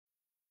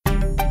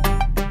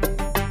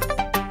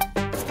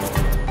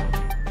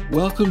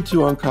Welcome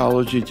to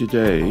Oncology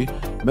Today,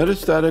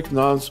 metastatic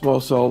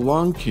non-small cell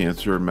lung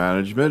cancer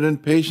management in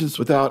patients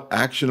without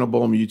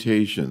actionable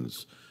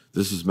mutations.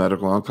 This is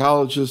medical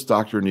oncologist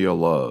Dr. Neil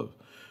Love.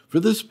 For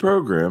this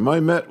program, I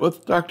met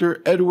with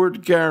Dr.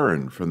 Edward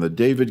Garon from the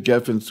David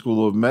Geffen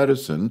School of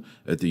Medicine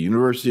at the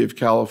University of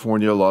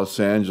California, Los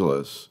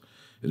Angeles.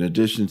 In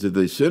addition to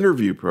this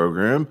interview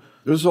program,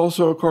 there's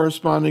also a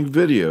corresponding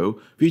video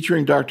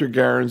featuring Dr.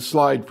 Garon's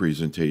slide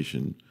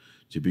presentation.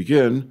 To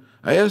begin,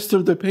 I asked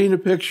him to paint a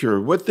picture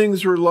of what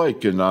things were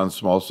like in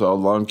non-small cell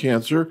lung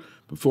cancer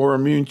before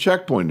immune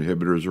checkpoint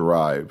inhibitors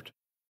arrived.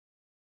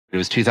 It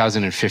was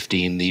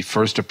 2015. The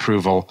first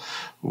approval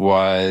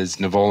was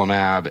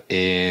nivolumab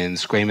in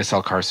squamous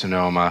cell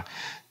carcinoma.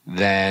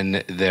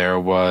 Then there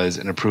was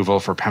an approval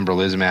for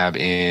pembrolizumab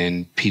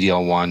in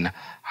PD-L1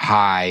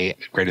 high,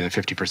 greater than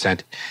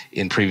 50%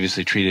 in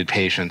previously treated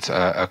patients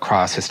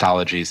across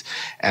histologies.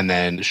 And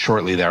then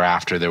shortly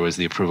thereafter, there was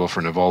the approval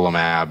for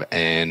nivolumab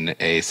in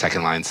a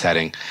second-line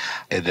setting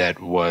that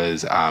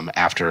was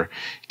after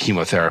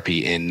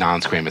chemotherapy in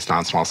non-squamous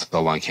non-small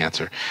cell lung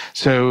cancer.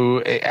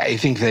 So I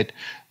think that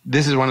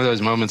this is one of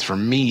those moments for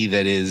me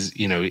that is,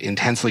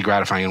 intensely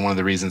gratifying, and one of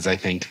the reasons I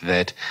think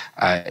that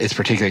it's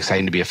particularly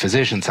exciting to be a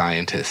physician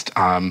scientist.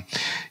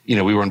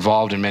 We were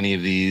involved in many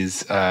of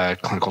these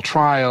clinical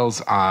trials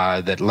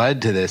that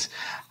led to this,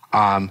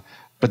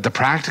 but the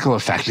practical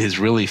effect is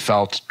really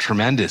felt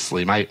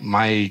tremendously.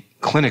 My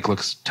clinic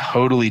looks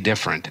totally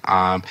different.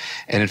 And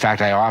in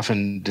fact, I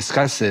often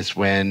discuss this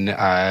when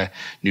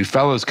new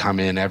fellows come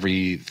in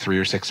every 3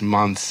 or 6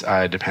 months,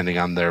 depending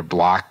on their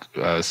block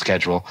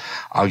schedule.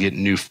 I'll get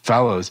new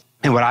fellows.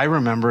 And what I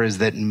remember is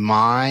that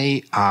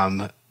my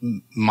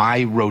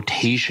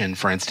rotation,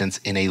 for instance,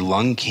 in a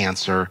lung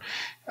cancer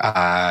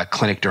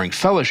clinic during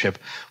fellowship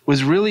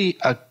was really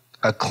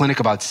a clinic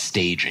about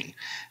staging.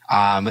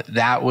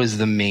 That was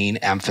the main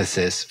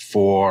emphasis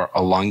for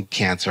a lung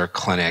cancer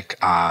clinic,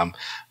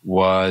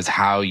 was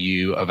how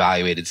you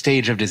evaluated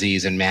stage of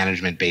disease and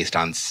management based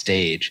on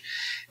stage.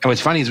 And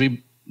what's funny is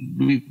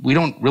we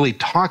don't really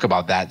talk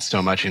about that so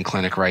much in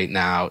clinic right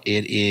now.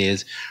 It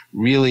is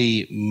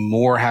really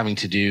more having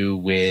to do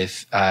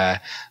with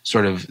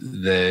sort of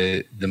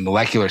the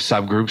molecular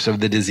subgroups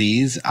of the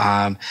disease,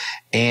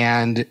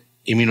 and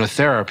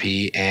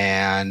immunotherapy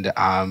and,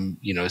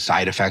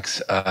 side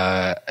effects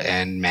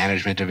and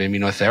management of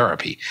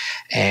immunotherapy.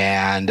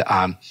 And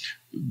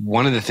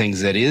one of the things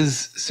that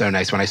is so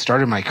nice, when I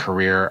started my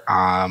career,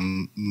 I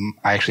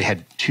actually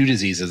had 2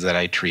 diseases that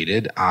I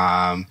treated.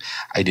 I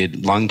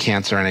did lung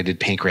cancer and I did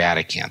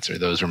pancreatic cancer.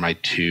 Those were my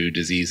 2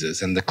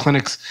 diseases. And the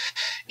clinics,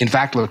 in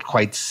fact, looked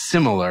quite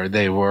similar.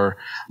 They were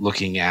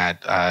looking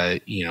at,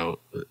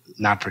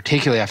 not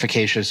particularly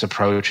efficacious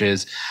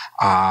approaches,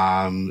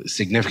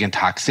 significant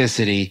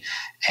toxicity,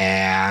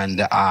 and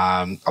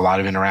a lot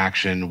of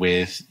interaction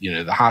with,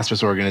 the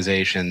hospice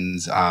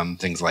organizations,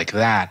 things like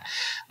that.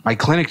 My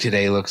clinic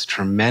today looks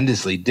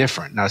tremendously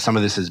different. Now, some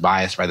of this is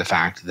biased by the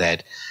fact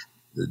that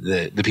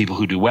the people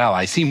who do well,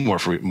 I see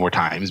more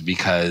times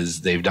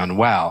because they've done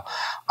well.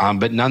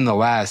 But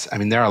nonetheless,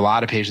 there are a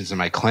lot of patients in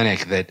my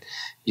clinic that,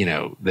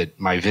 that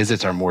my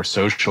visits are more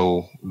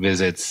social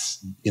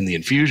visits in the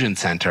infusion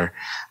center,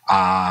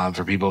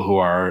 for people who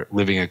are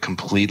living a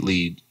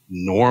completely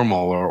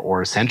normal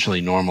or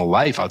essentially normal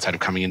life outside of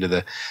coming into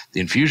the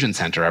infusion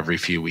center every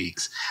few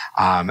weeks.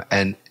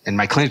 And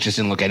my clinic just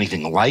didn't look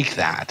anything like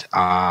that,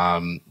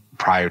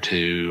 prior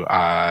to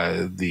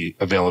the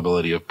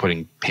availability of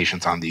putting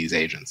patients on these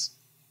agents.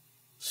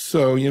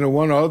 So,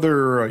 one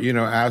other,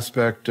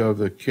 aspect of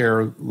the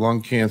care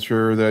lung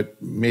cancer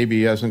that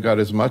maybe hasn't got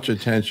as much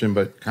attention,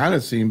 but kind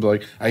of seems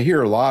like I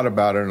hear a lot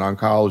about it in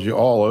oncology,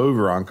 all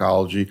over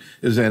oncology,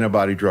 is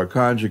antibody drug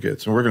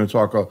conjugates. And we're going to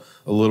talk a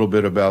little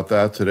bit about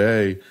that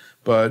today.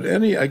 But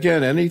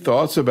any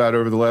thoughts about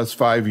over the last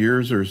 5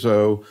 years or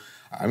so?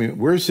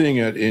 We're seeing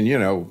it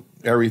in,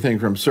 everything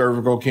from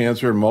cervical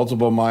cancer,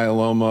 multiple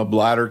myeloma,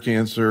 bladder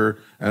cancer,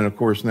 and of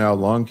course now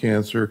lung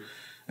cancer.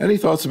 Any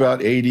thoughts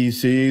about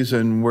ADCs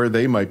and where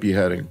they might be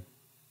heading?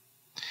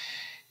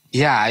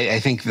 Yeah, I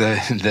think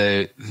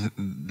the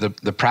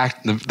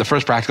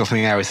first practical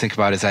thing I always think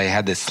about is I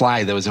had this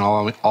slide that was in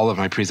all of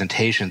my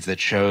presentations that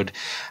showed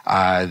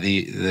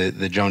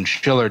the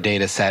Jones-Schiller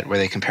data set where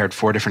they compared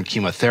 4 different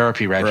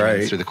chemotherapy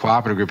regimens through the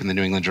cooperative group in the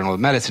New England Journal of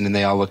Medicine, and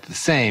they all looked the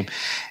same.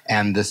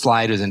 And the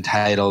slide was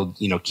entitled,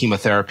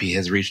 chemotherapy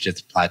has reached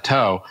its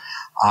plateau.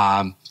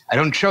 I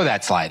don't show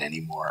that slide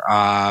anymore.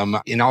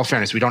 In all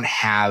fairness, we don't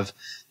have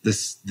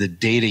the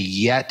data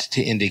yet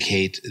to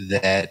indicate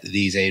that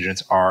these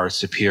agents are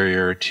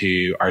superior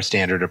to our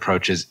standard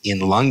approaches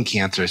in lung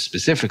cancer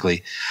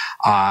specifically,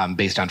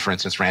 based on, for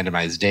instance,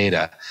 randomized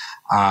data.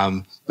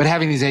 But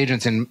having these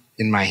agents in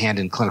my hand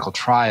in clinical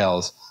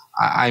trials,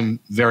 I'm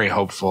very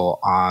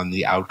hopeful on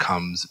the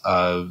outcomes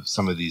of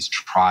some of these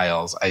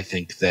trials. I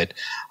think that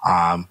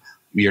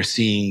we are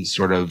seeing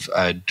sort of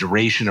a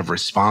duration of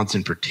response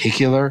in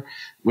particular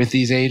with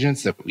these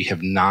agents that we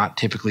have not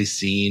typically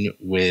seen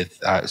with,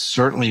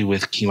 certainly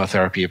with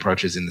chemotherapy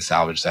approaches in the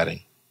salvage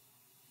setting.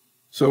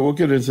 So we'll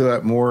get into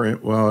that more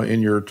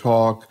in your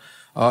talk.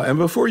 And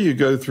before you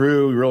go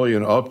through really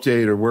an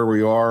update of where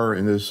we are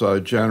in this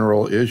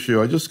general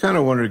issue, I just kind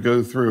of wanted to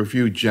go through a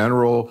few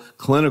general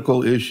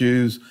clinical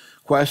issues,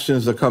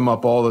 questions that come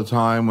up all the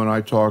time when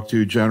I talk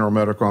to general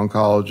medical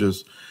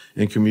oncologists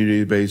in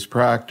community-based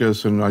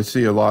practice. And I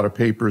see a lot of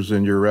papers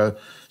in your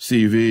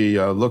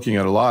CV looking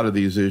at a lot of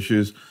these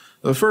issues.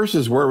 The first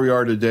is where we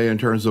are today in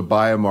terms of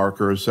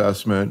biomarker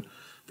assessment,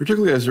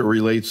 particularly as it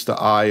relates to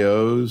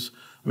IOs.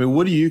 I mean,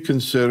 what do you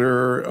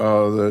consider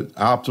the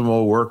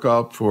optimal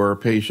workup for a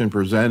patient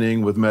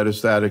presenting with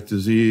metastatic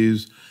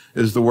disease?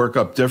 Is the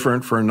workup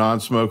different for a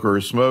non-smoker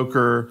or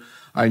smoker?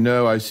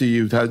 I see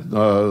you've had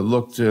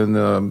looked in,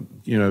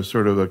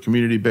 sort of a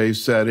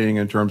community-based setting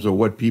in terms of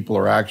what people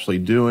are actually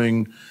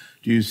doing.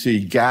 Do you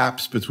see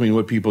gaps between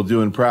what people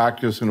do in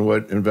practice and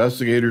what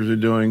investigators are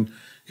doing?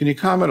 Can you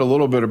comment a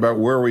little bit about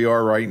where we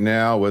are right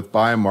now with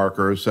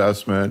biomarker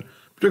assessment,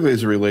 particularly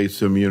as it relates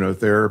to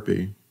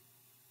immunotherapy?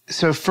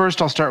 So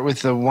first, I'll start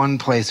with the one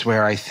place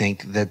where I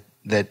think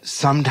that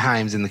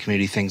sometimes in the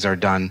community things are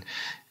done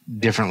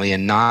differently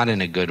and not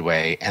in a good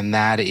way, and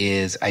that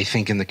is, I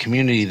think in the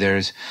community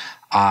there's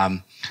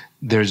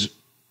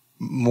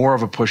more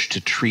of a push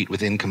to treat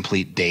with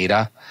incomplete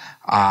data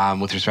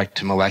with respect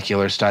to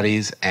molecular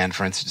studies, and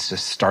for instance, to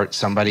start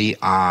somebody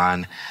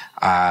on,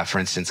 for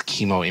instance,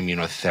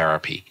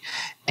 chemoimmunotherapy.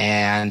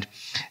 And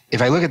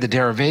if I look at the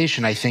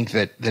derivation, I think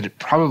that it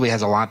probably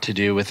has a lot to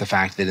do with the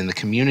fact that in the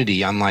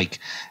community, unlike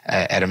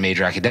at a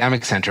major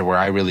academic center where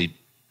I really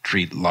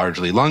treat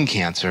largely lung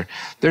cancer,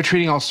 they're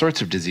treating all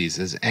sorts of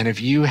diseases. And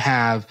if you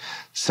have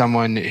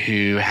someone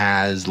who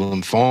has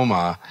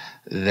lymphoma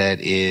that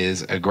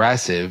is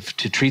aggressive,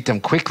 to treat them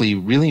quickly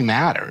really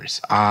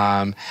matters.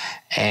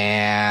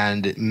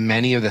 And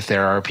many of the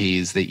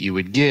therapies that you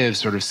would give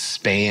sort of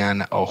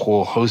span a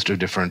whole host of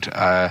different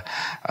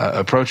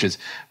approaches.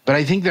 But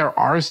I think there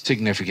are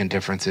significant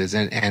differences.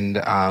 And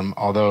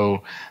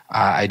although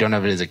I don't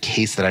have it as a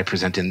case that I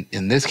present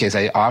in this case,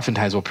 I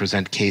oftentimes will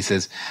present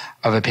cases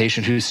of a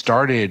patient who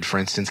started, for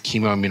instance,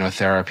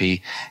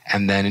 chemoimmunotherapy,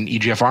 and then an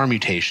EGFR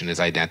mutation is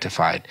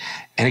identified.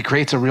 And it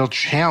creates a real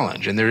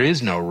challenge, and there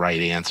is no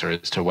right answer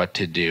as to what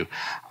to do.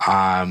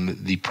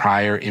 The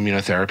prior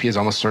immunotherapy has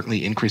almost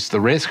certainly increased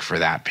the risk for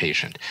that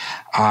patient.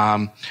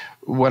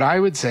 What I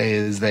would say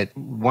is that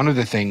one of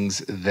the things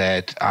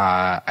that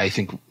I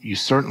think you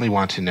certainly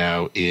want to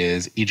know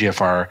is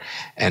EGFR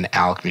and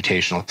ALK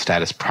mutational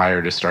status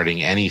prior to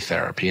starting any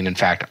therapy. And in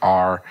fact,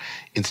 our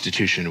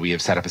institution, we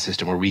have set up a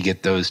system where we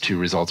get those two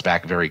results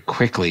back very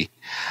quickly.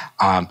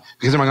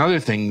 Because among other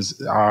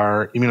things,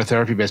 our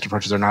immunotherapy-based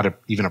approaches are not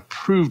even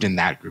approved in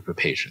that group of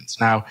patients.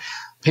 Now,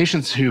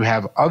 patients who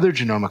have other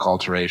genomic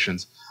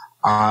alterations,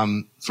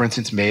 for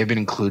instance, may have been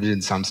included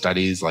in some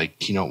studies like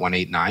Keynote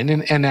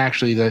 189. And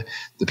actually the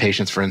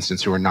patients, for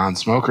instance, who are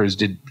non-smokers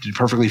did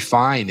perfectly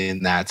fine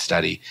in that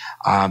study.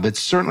 But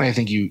certainly I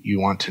think you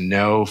want to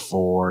know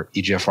for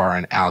EGFR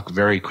and ALK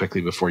very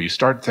quickly before you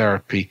start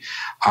therapy.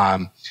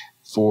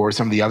 For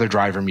some of the other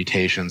driver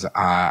mutations,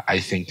 I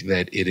think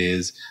that it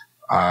is,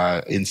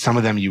 in some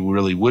of them you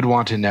really would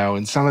want to know.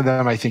 In some of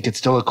them, I think it's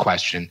still a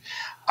question.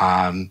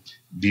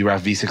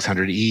 BRAF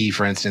V600E,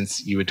 for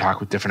instance, you would talk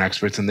with different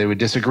experts and they would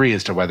disagree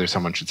as to whether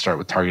someone should start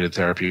with targeted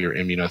therapy or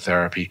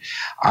immunotherapy.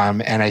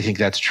 And I think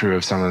that's true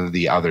of some of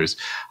the others.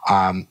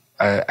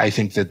 I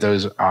think that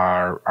those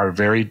are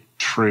very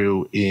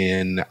true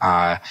in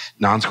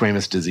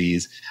non-squamous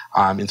disease.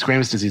 In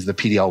squamous disease, the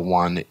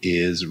PD-L1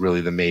 is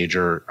really the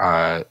major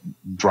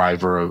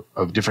driver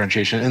of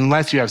differentiation,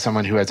 unless you have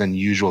someone who has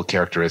unusual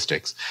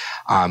characteristics.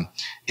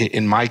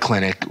 In my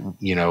clinic,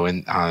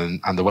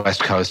 on the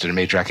West Coast at a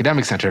major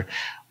academic center,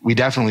 we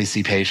definitely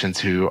see patients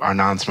who are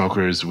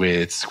non-smokers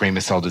with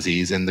squamous cell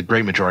disease, and the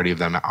great majority of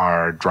them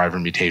are driver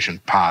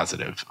mutation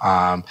positive.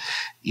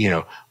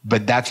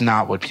 But that's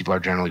not what people are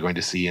generally going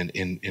to see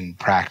in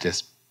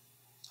practice.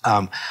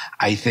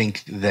 I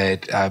think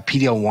that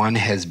PD-L1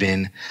 has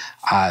been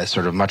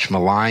sort of much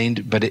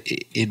maligned, but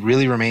it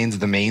really remains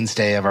the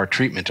mainstay of our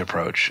treatment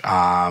approach.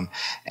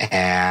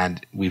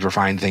 And we've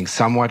refined things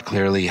somewhat.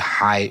 Clearly,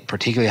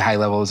 particularly high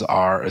levels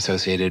are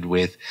associated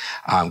with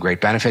great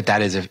benefit.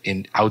 That is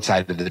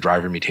outside of the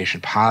driver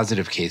mutation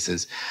positive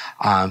cases.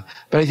 But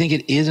I think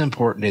it is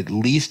important at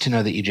least to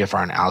know the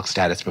EGFR and ALK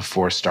status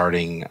before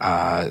starting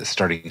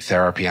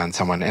therapy on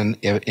someone. And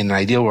in an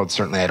ideal world,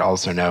 certainly I'd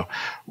also know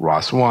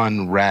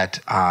ROS1, RET,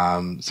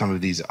 some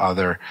of these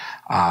other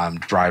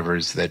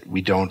drivers that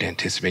we don't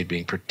anticipate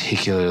being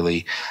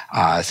particularly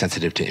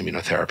sensitive to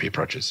immunotherapy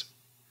approaches.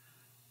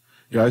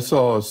 Yeah, I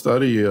saw a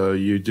study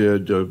you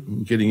did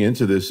getting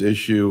into this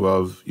issue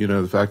of,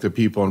 the fact that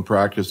people in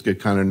practice get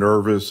kind of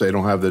nervous, they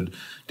don't have the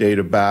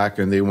data back,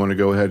 and they want to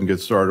go ahead and get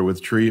started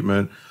with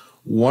treatment.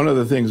 One of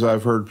the things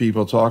I've heard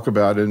people talk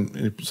about,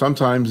 and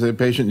sometimes the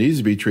patient needs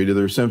to be treated,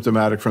 they're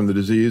symptomatic from the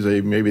disease,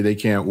 maybe they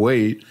can't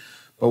wait.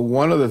 But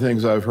one of the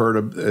things I've heard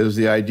of is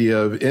the idea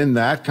of, in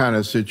that kind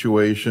of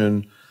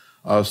situation,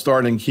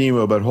 starting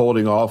chemo but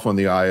holding off on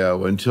the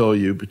IO until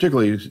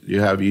particularly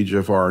you have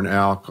EGFR and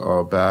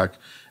ALK back.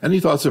 Any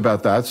thoughts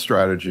about that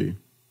strategy?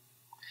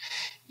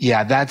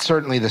 Yeah, that's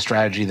certainly the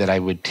strategy that I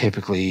would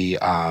typically,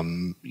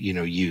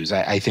 use.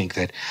 I think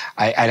that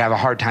I'd have a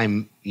hard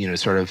time,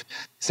 sort of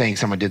saying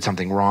someone did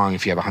something wrong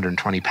if you have a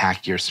 120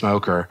 pack year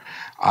smoker,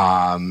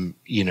 who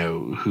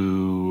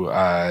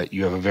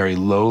you have a very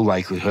low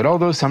likelihood,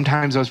 although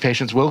sometimes those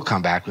patients will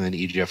come back with an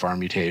EGFR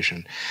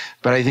mutation.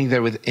 But I think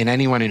that in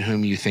anyone in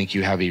whom you think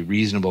you have a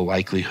reasonable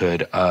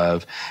likelihood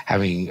of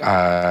having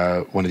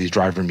one of these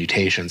driver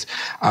mutations,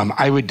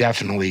 I would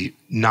definitely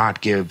not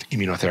give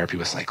immunotherapy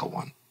with cycle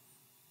 1.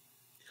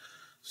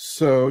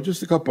 So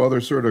just a couple other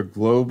sort of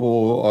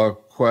global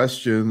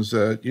questions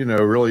that,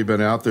 really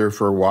been out there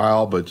for a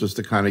while, but just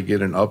to kind of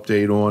get an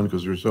update on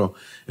because they're so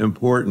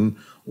important.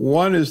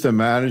 One is the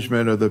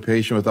management of the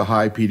patient with a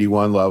high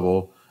PD-1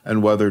 level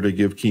and whether to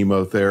give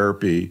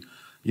chemotherapy.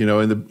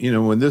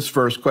 When this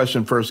first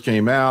question first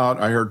came out,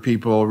 I heard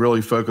people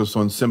really focus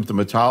on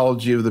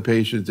symptomatology of the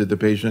patient. Did the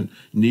patient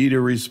need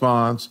a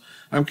response?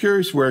 I'm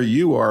curious where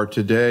you are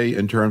today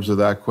in terms of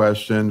that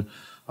question.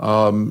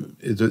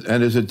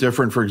 Is it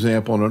different, for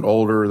example, in an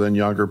older than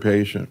younger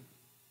patient?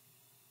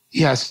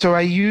 Yeah, so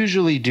I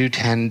usually do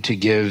tend to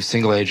give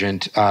single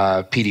agent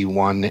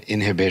PD-1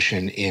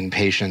 inhibition in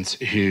patients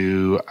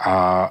who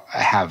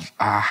have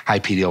high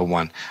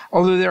PD-L1,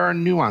 although there are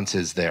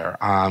nuances there.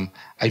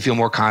 I feel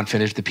more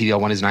confident if the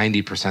PD-L1 is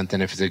 90%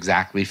 than if it's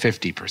exactly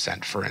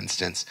 50%, for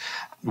instance.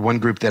 One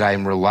group that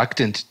I'm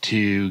reluctant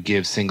to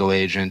give single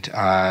agent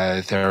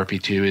therapy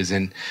to is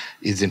in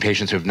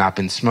patients who have not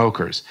been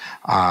smokers.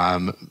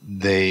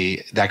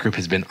 That group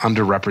has been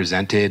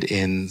underrepresented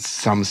in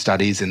some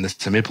studies. In the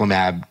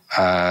cemiplimab,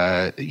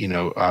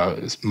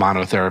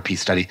 monotherapy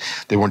study,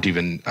 they weren't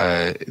even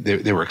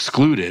they were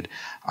excluded.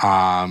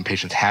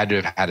 Patients had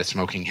to have had a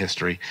smoking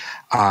history.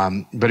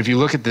 But if you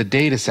look at the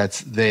data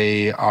sets,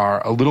 they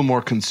are a little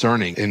more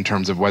concerning in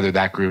terms of whether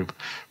that group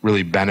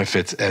really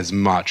benefits as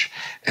much.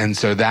 And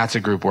so that's a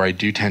group where I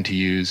do tend to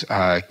use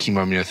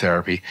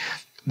chemoimmunotherapy.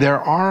 There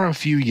are a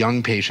few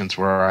young patients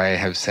where I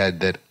have said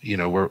that,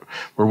 we're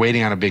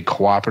waiting on a big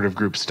cooperative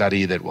group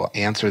study that will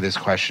answer this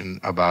question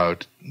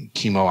about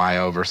chemo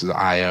IO versus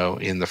IO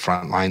in the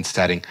frontline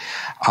setting.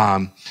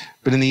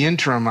 But in the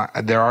interim,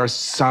 there are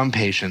some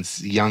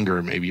patients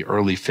younger, maybe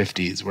early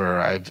 50s,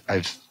 where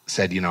I've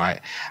said,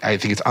 I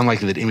think it's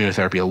unlikely that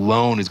immunotherapy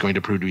alone is going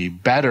to prove to be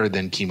better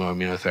than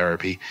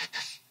chemoimmunotherapy.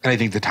 And I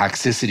think the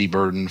toxicity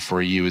burden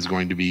for you is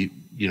going to be,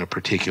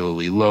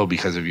 particularly low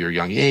because of your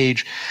young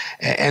age.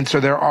 And so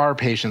there are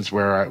patients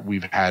where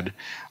we've had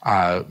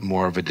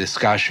more of a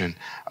discussion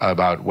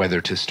about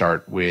whether to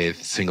start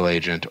with single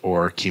agent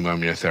or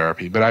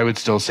chemoimmunotherapy. But I would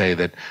still say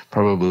that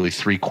probably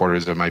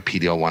 3/4 of my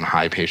PD-L1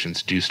 high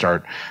patients do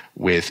start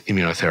with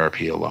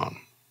immunotherapy alone.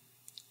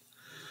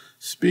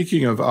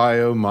 Speaking of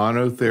IO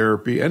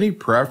monotherapy, any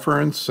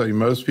preference?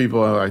 Most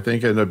people, I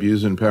think, end up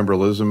using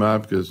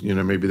pembrolizumab because,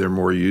 maybe they're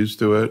more used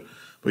to it.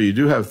 But you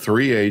do have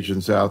 3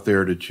 agents out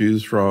there to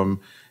choose from.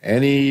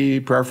 Any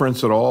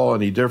preference at all?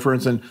 Any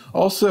difference? And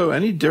also,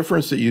 any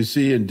difference that you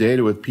see in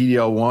data with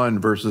PD-L1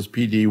 versus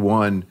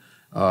PD-1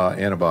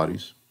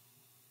 antibodies?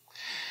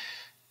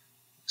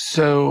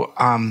 So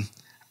I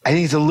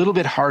think it's a little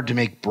bit hard to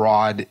make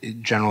broad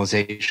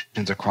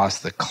generalizations across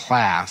the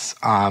class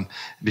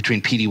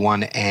between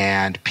PD-1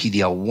 and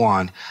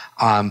PD-L1,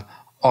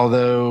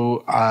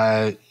 although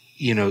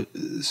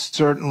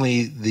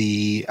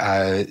certainly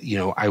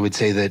I would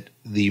say that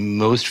the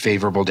most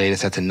favorable data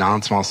sets in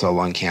non-small cell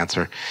lung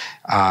cancer,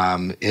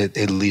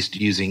 at least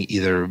using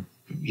either,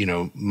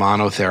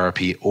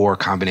 monotherapy or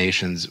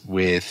combinations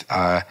with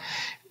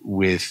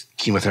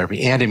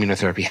chemotherapy and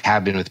immunotherapy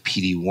have been with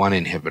PD-1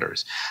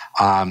 inhibitors.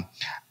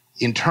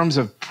 In terms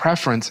of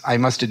preference, I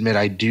must admit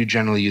I do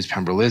generally use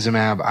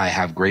pembrolizumab. I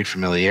have great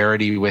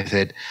familiarity with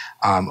it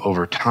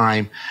over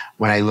time.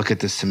 When I look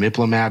at the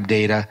cemiplimab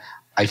data,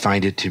 I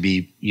find it to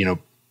be,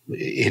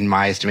 in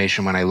my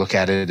estimation, when I look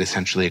at it,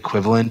 essentially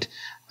equivalent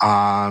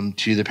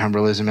to the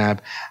pembrolizumab.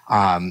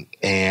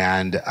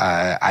 And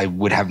I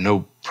would have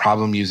no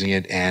problem using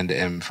it and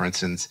am, for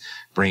instance,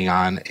 bringing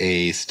on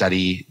a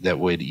study that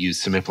would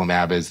use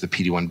cemiplimab as the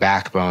PD-1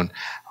 backbone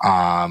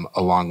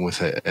along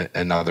with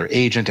another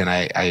agent, and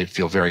I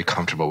feel very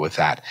comfortable with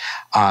that.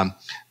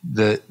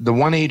 The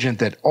one agent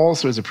that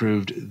also is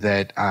approved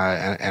that,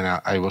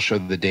 and I will show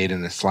the data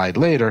in the slide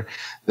later,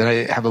 that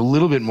I have a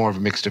little bit more of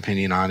a mixed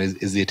opinion on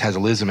is the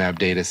atezolizumab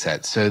data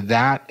set. So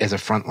that as a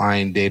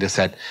frontline data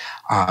set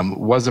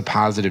was a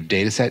positive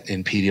data set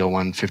in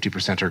PD-L1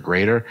 50% or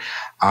greater.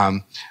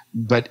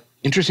 But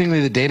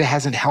interestingly, the data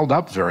hasn't held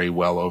up very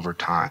well over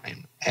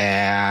time.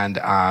 And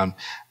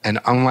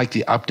unlike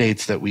the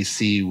updates that we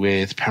see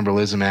with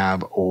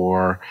pembrolizumab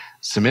or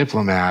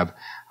cemiplimab,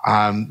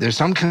 there's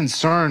some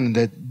concern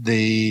that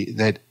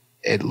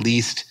at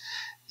least,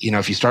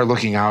 if you start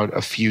looking out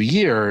a few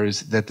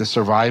years, that the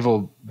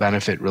survival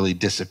benefit really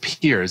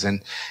disappears.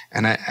 And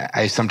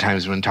I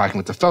sometimes, when talking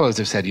with the fellows,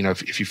 have said,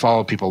 if you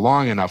follow people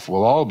long enough,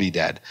 we'll all be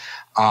dead.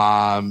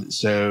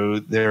 So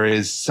there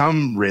is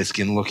some risk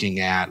in looking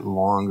at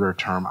longer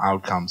term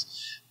outcomes.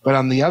 But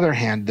on the other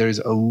hand, there's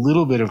a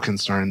little bit of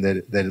concern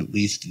that at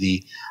least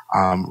the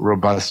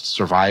robust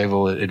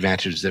survival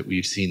advantage that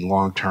we've seen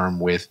long term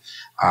with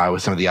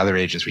some of the other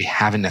agents, we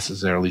haven't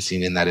necessarily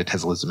seen in that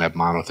atezolizumab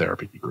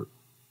monotherapy group.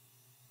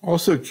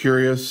 Also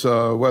curious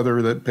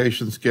whether that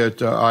patients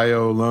get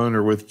IO alone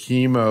or with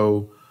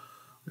chemo.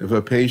 If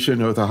a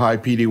patient with a high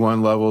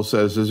PD-1 level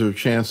says, "Is there a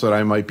chance that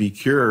I might be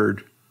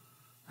cured?"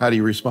 How do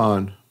you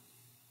respond?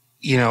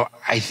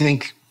 I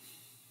think,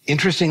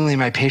 interestingly,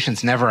 my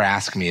patients never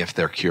ask me if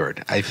they're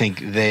cured. I think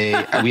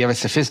we have a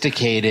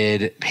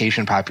sophisticated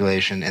patient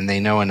population, and they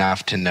know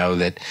enough to know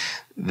that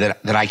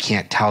I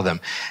can't tell them.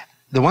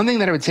 The one thing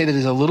that I would say that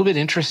is a little bit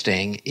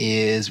interesting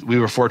is we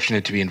were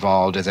fortunate to be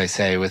involved, as I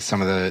say, with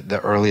some of the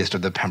earliest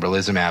of the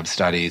pembrolizumab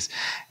studies.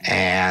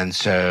 And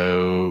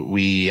so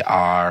we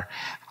are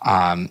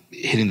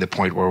hitting the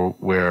point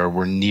where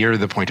we're near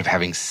the point of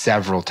having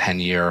several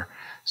 10-year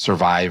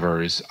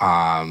survivors,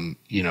 from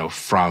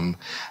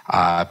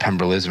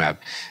pembrolizumab.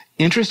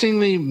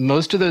 Interestingly,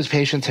 most of those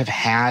patients have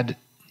had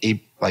a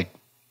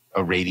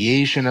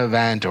radiation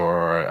event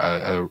or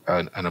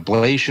an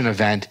ablation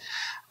event.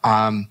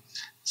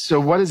 So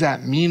what does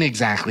that mean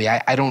exactly?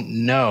 I don't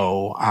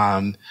know.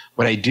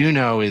 What I do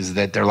know is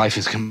that their life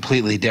is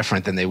completely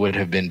different than they would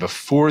have been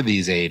before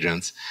these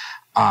agents.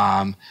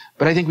 But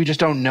I think we just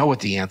don't know what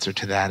the answer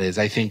to that is.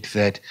 I think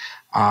that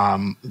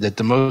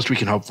the most we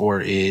can hope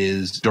for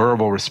is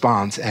durable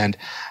response. And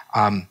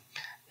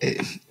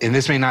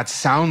this may not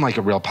sound like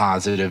a real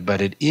positive,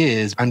 but it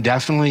is. I'm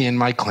definitely in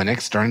my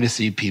clinic starting to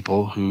see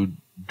people who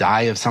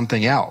die of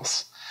something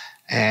else.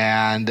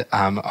 And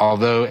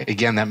although,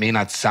 again, that may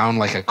not sound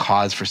like a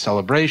cause for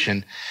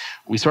celebration,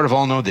 we sort of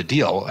all know the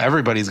deal.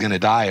 Everybody's going to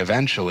die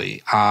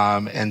eventually.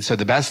 And so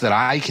the best that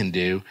I can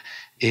do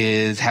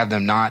is have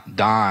them not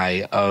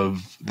die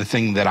of the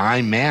thing that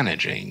I'm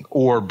managing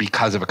or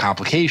because of a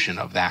complication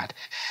of that.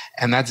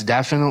 And that's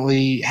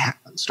definitely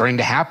starting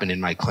to happen in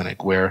my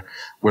clinic where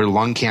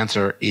lung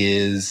cancer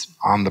is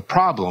on the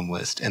problem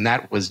list. And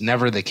that was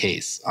never the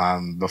case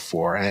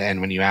before. And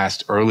when you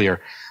asked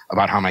earlier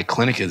about how my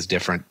clinic is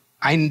different,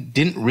 I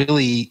didn't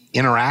really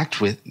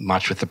interact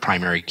much with the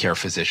primary care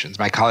physicians.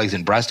 My colleagues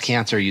in breast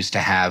cancer used to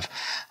have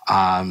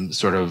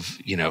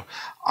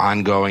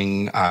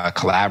ongoing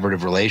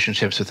collaborative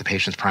relationships with the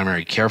patient's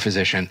primary care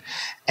physician.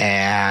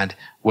 And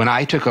when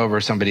I took over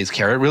somebody's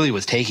care, it really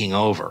was taking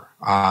over.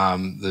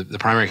 The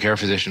primary care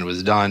physician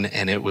was done,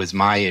 and it was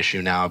my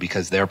issue now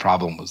because their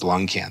problem was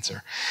lung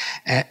cancer.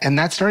 And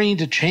that's starting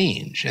to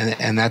change,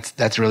 and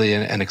that's really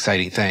an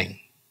exciting thing.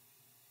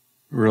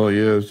 Really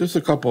is. Just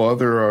a couple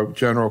other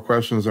general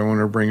questions I want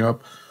to bring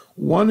up.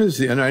 One is,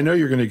 and I know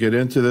you're going to get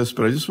into this,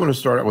 but I just want to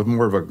start out with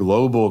more of a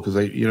global, because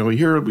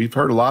we've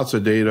heard lots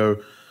of data,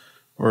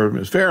 or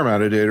a fair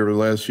amount of data over the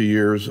last few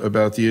years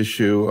about the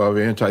issue of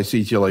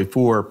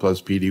anti-CTLA-4 plus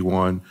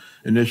PD-1,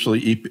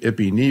 initially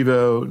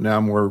ipi-nivo,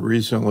 now more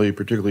recently,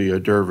 particularly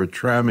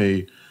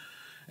durvalumab.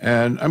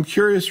 And I'm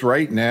curious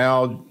right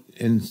now,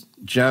 in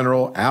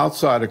general,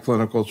 outside a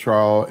clinical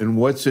trial, in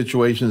what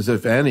situations,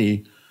 if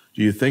any,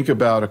 do you think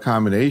about a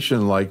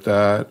combination like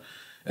that?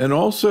 And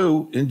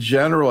also, in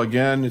general,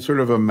 again, it's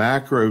sort of a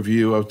macro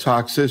view of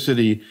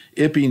toxicity,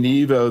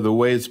 ipi-nivo, the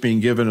way it's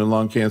being given in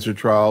lung cancer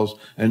trials,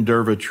 and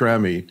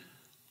durvalumab.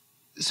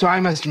 So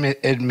I must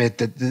admit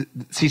that the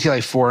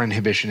CTLA-4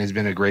 inhibition has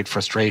been a great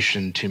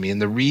frustration to me.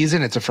 And the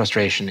reason it's a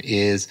frustration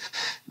is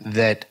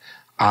that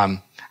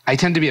I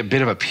tend to be a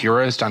bit of a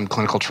purist on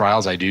clinical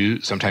trials. I do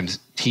sometimes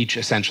teach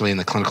essentially in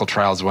the Clinical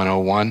Trials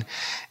 101.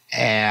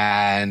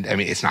 And I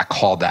mean, it's not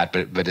called that,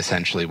 but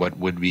essentially what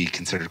would be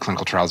considered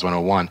Clinical Trials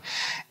 101.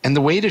 And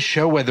the way to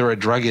show whether a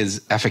drug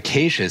is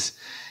efficacious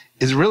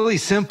is really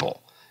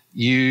simple.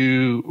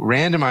 You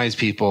randomize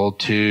people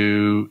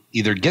to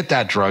either get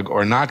that drug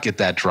or not get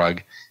that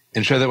drug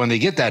and show that when they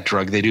get that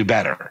drug, they do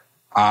better.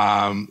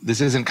 This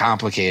isn't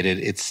complicated.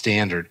 It's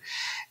standard.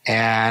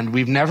 And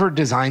we've never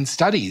designed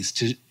studies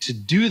to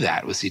do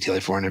that with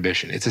CTLA-4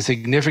 inhibition. It's a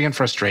significant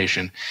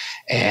frustration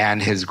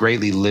and has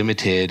greatly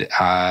limited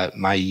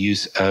my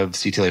use of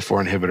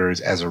CTLA-4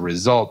 inhibitors as a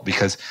result,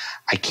 because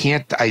I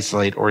can't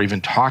isolate or even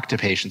talk to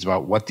patients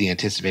about what the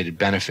anticipated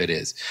benefit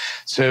is.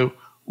 So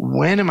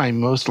when am I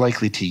most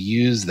likely to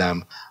use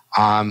them?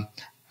 I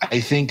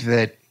think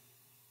that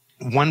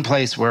one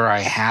place where I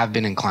have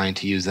been inclined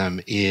to use them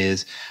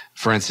is,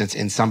 for instance,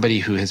 in somebody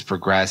who has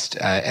progressed,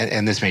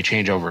 and this may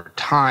change over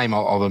time,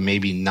 although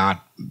maybe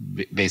not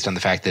based on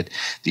the fact that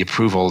the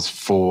approvals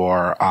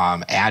for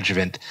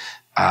adjuvant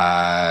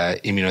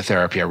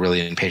immunotherapy are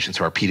really in patients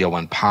who are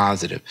PD-L1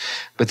 positive.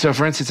 But so,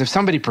 for instance, if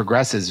somebody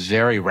progresses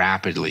very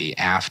rapidly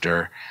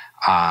after,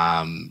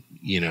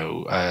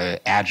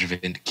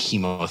 adjuvant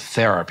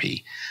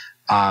chemotherapy,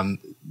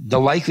 the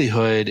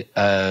likelihood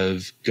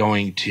of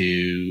going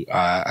to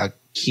a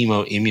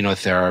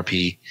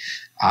chemoimmunotherapy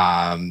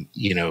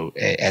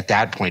At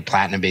that point,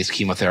 platinum-based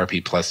chemotherapy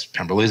plus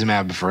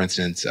pembrolizumab, for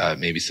instance,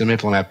 maybe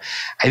cemiplimab,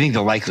 I think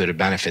the likelihood of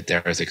benefit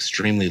there is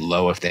extremely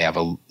low if they have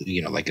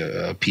like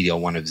a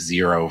PD-L1 of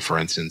 0, for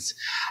instance.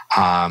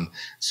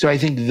 So I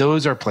think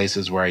those are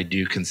places where I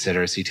do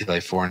consider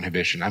CTLA-4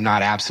 inhibition. I'm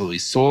not absolutely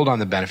sold on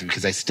the benefit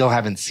because I still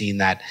haven't seen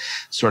that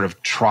sort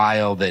of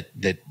trial that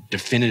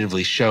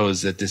definitively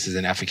shows that this is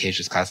an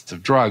efficacious class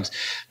of drugs.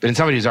 But in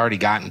somebody who's already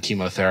gotten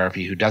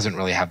chemotherapy, who doesn't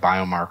really have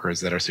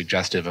biomarkers that are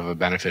suggestive of a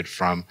benefit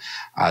from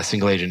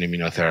single agent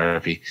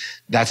immunotherapy,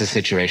 that's a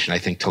situation I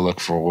think to look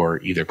for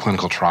either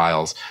clinical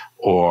trials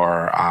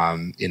or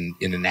in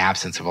an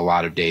absence of a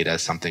lot of data,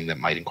 something that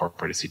might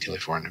incorporate a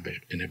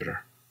CTLA-4 inhibitor.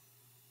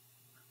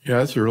 Yeah,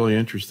 that's a really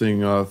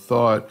interesting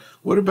thought.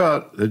 What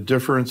about the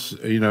difference,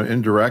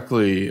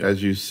 indirectly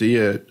as you see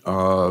it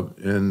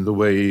in the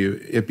way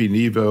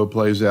Ipi/Nivo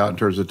plays out in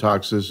terms of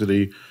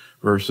toxicity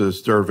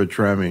versus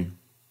Durva/Tremi?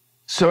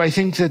 So I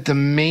think that the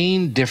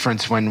main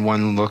difference when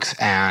one looks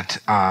at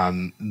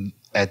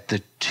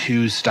the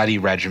two study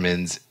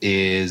regimens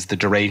is the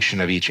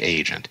duration of each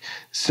agent.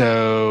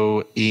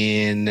 So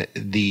in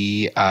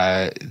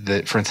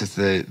for instance,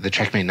 the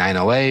Checkmate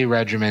 9LA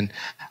regimen,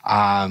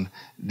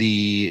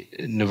 the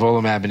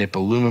nivolumab and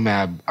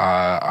ipilimumab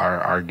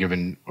are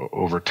given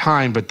over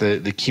time, but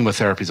the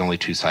chemotherapy is only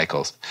 2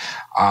 cycles.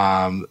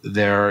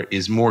 There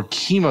is more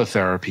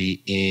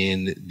chemotherapy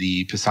in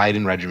the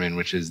Poseidon regimen,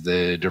 which is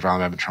the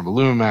durvalumab and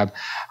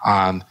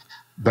tremelimumab,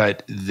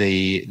 but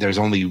there's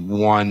only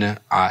one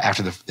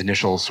after the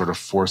initial sort of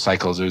 4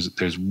 cycles.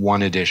 There's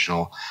one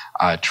additional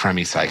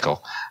Tremi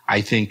cycle. I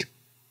think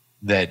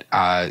that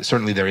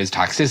certainly there is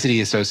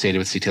toxicity associated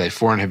with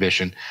CTLA-4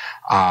 inhibition,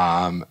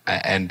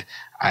 and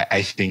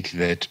I think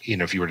that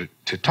if you were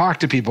to talk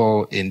to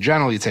people in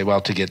general, you'd say,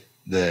 well, to have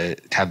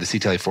the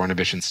CTLA-4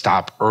 inhibition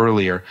stop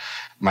earlier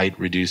might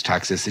reduce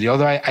toxicity.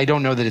 Although I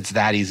don't know that it's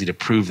that easy to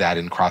prove that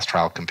in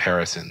cross-trial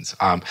comparisons.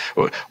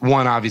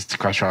 One, obviously,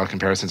 cross-trial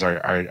comparisons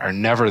are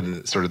never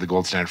sort of the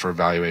gold standard for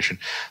evaluation.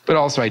 But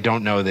also, I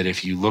don't know that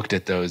if you looked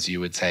at those,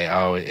 you would say,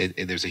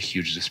 there's a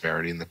huge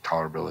disparity in the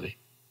tolerability.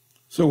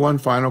 So one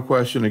final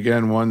question,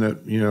 again, one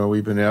that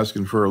we've been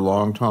asking for a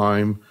long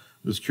time.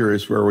 Just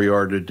curious where we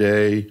are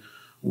today,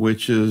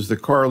 which is the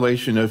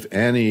correlation, if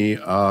any,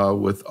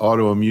 with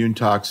autoimmune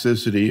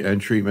toxicity and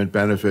treatment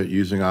benefit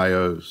using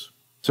IOs.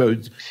 So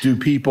do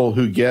people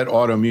who get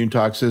autoimmune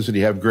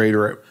toxicity have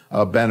greater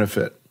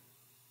benefit?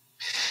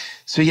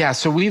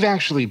 So we've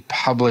actually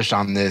published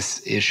on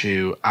this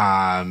issue,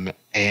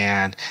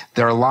 and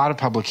there are a lot of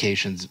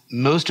publications.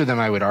 Most of them,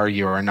 I would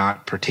argue, are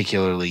not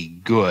particularly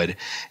good.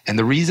 And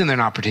the reason they're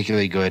not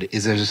particularly good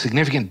is there's a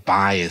significant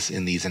bias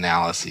in these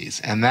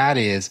analyses. And that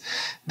is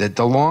that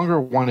the longer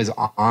one is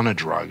on a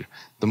drug,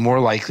 the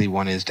more likely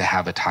one is to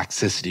have a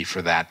toxicity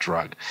for that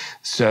drug.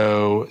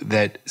 So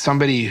that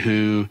somebody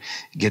who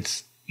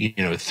gets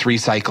 3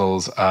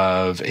 cycles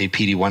of a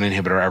PD-1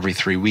 inhibitor every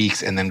 3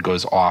 weeks and then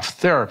goes off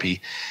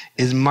therapy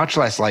is much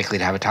less likely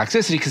to have a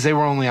toxicity because they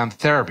were only on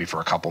therapy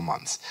for a couple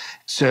months.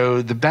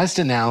 So the best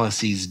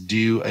analyses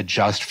do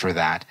adjust for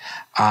that.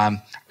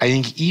 I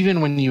think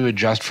even when you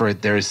adjust for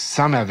it, there's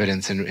some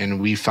evidence, and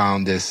we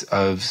found this,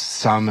 of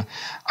some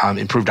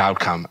improved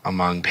outcome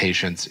among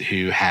patients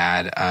who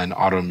had an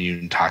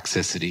autoimmune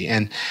toxicity.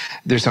 And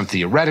there's some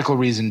theoretical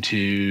reason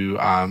to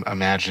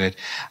imagine it.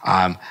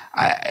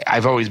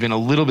 I've always been a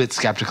little bit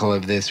skeptical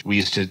of this. We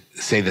used to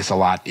say this a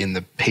lot in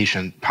the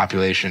patient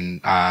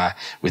population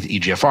with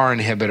EGFR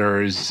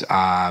inhibitors,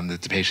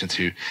 that the patients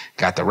who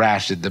got the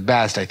rash did the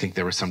best. I think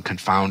there were some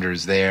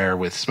confounders there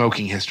with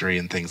smoking history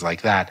and things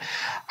like that.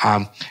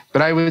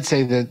 But I would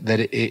say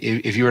that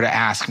if you were to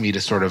ask me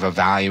to sort of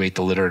evaluate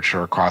the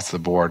literature across the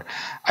board,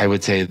 I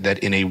would say that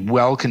in a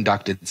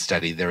well-conducted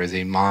study, there is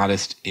a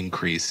modest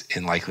increase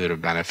in likelihood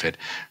of benefit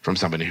from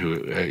somebody who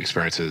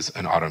experiences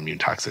an autoimmune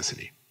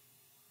toxicity.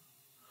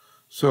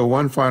 So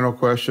one final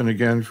question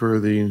again for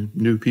the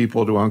new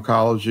people to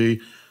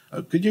oncology.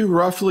 Could you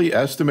roughly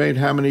estimate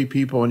how many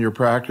people in your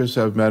practice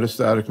have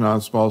metastatic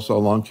non-small cell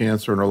lung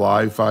cancer and are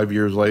alive 5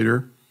 years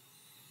later?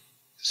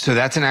 So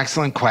that's an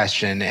excellent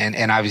question,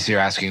 and obviously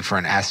you're asking for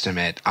an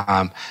estimate.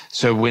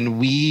 So when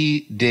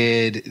we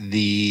did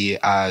the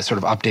sort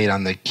of update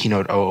on the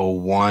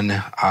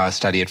KEYNOTE-001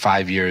 study at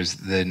 5 years,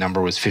 the number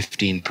was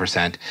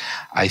 15%.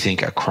 I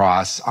think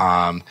across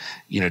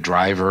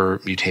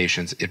driver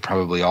mutations, it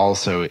probably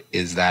also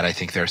is that. I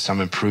think there are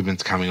some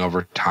improvements coming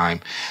over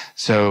time.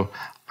 So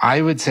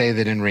I would say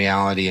that in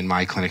reality, in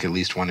my clinic, at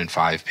least 1 in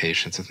 5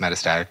 patients with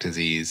metastatic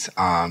disease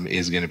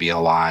is going to be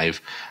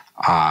alive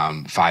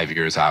 5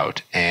 years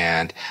out.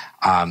 And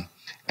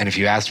if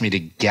you asked me to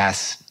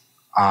guess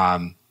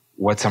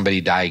what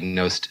somebody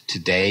diagnosed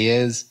today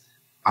is,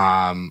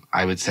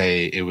 I would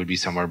say it would be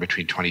somewhere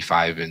between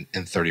 25 and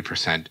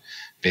 30%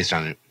 based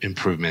on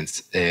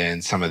improvements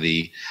in some of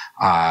the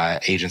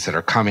agents that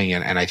are coming.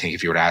 And I think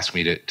if you were to ask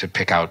me to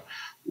pick out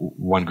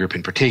one group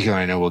in particular,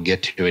 I know we'll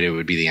get to it, it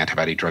would be the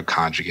antibody drug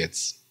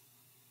conjugates.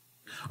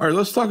 All right,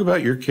 let's talk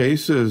about your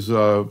cases.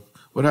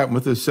 What happened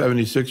with this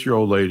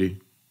 76-year-old lady?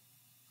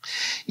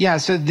 Yeah,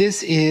 so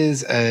this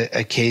is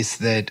a case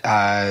that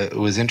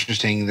was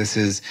interesting. This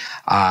is,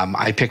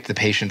 I picked the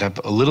patient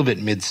up a little bit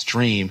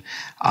midstream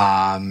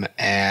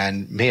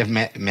and may have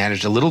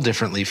managed a little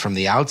differently from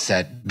the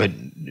outset, but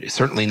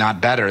certainly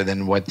not better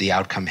than what the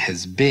outcome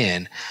has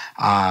been.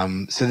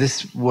 So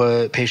this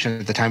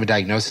patient at the time of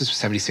diagnosis was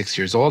 76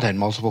 years old, had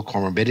multiple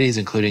comorbidities,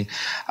 including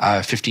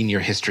a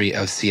 15-year history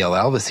of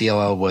CLL. The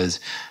CLL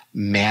was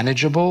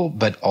manageable,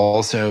 but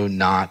also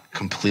not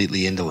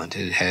completely indolent.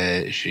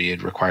 She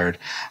had required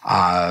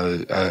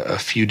a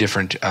few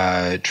different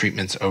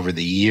treatments over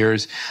the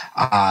years.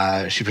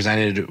 She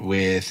presented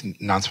with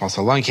non-small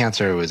cell lung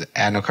cancer. It was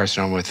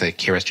adenocarcinoma with a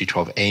KRAS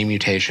G12A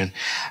mutation,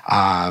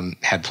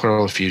 had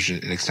pleural effusion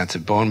and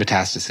extensive bone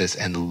metastasis,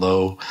 and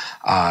low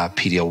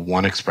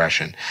PD-L1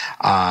 expression.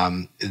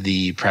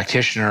 The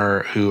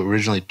practitioner who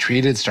originally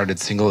treated started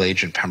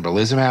single-agent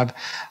pembrolizumab,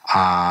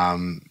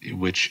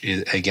 which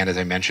is, again, as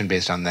I mentioned,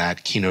 based on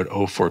that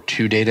Keynote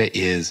 042 data,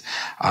 is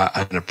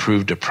an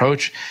approved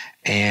approach.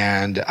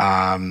 And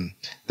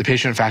the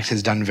patient, in fact,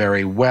 has done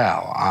very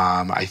well.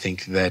 I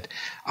think that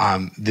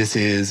this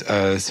is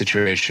a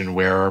situation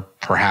where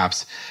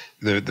perhaps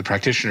the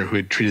practitioner who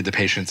had treated the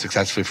patient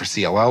successfully for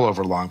CLL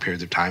over long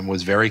periods of time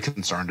was very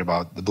concerned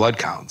about the blood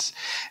counts,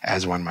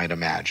 as one might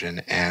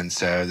imagine. And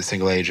so the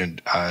single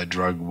agent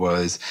drug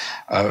was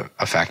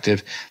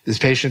effective. This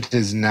patient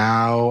is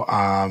now,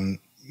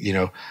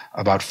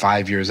 about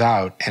 5 years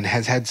out and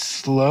has had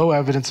slow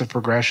evidence of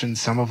progression,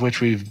 some of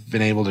which we've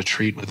been able to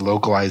treat with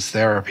localized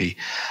therapy.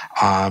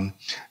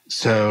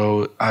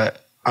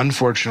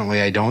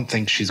 Unfortunately, I don't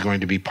think she's going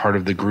to be part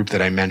of the group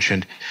that I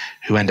mentioned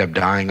who end up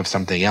dying of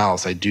something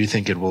else. I do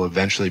think it will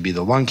eventually be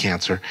the lung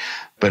cancer,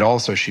 but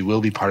also she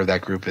will be part of that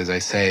group, as I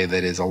say,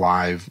 that is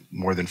alive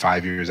more than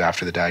 5 years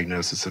after the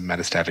diagnosis of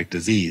metastatic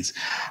disease.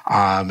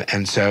 Not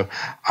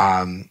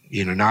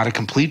a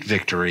complete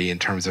victory in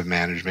terms of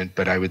management,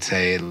 but I would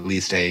say at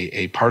least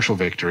a partial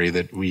victory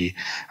that we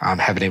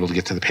have been able to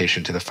get to the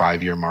patient to the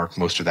 5-year mark,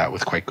 most of that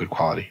with quite good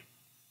quality.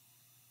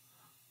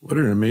 What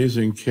an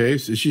amazing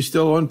case. Is she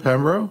still on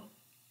Pembro?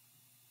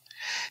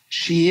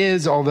 She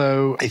is,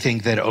 although I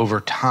think that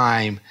over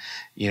time,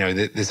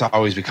 this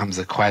always becomes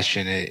a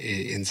question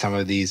in some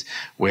of these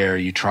where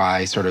you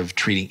try sort of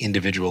treating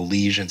individual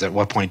lesions. At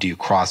what point do you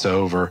cross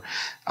over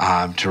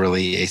to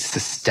really a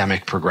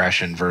systemic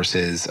progression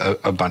versus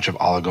a bunch of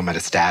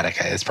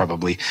oligometastatic? It's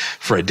probably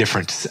for a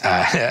different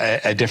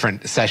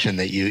session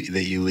that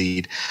you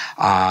lead.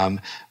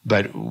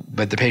 But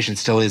the patient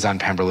still is on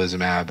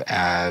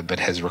pembrolizumab, but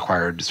has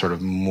required sort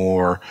of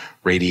more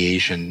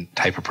radiation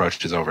type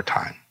approaches over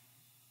time.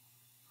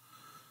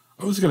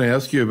 I was going to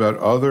ask you about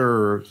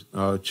other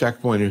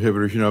checkpoint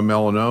inhibitors.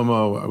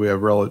 Melanoma, we have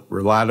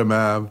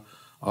relatlimab.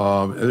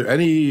 Are there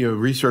any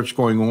research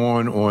going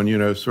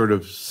on, sort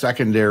of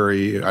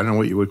secondary, I don't know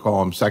what you would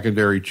call them,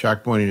 secondary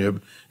checkpoint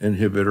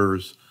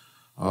inhibitors,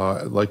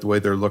 like the way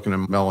they're looking at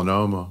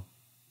melanoma?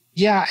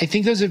 Yeah, I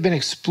think those have been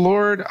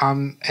explored,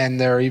 and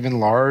there are even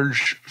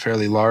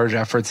fairly large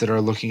efforts that are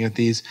looking at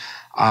these.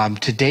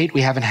 To date,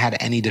 we haven't had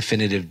any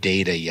definitive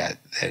data yet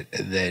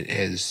that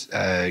has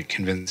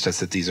convinced us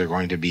that these are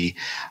going to be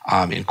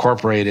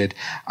incorporated.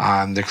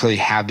 There clearly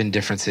have been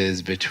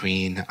differences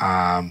between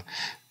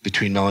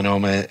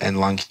melanoma and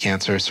lung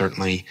cancer,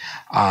 certainly.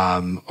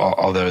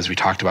 Although, as we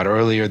talked about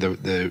earlier,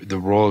 the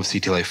role of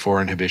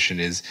CTLA-4 inhibition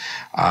is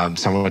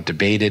somewhat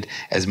debated.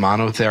 As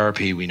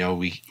monotherapy, we know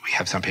we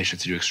have some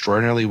patients who do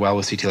extraordinarily well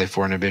with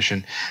CTLA-4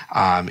 inhibition.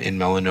 In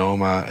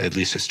melanoma, at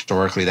least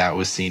historically, that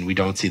was seen. We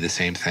don't see the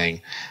same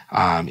thing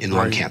in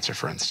lung cancer,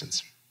 for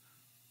instance.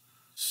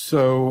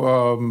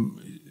 So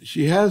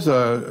she has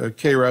a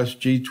KRAS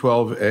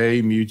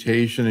G12A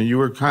mutation, and you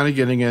were kind of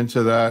getting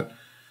into that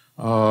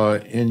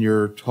in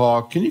your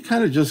talk. Can you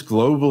kind of just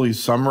globally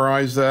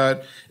summarize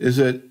that? Is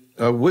it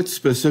what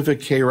specific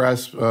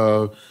KRAS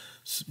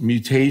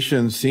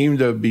mutations seem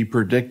to be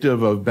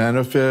predictive of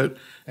benefit?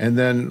 And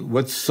then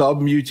what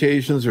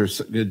sub-mutations or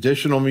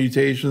additional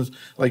mutations?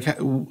 Like,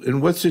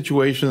 in what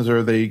situations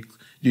do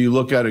you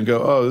look at and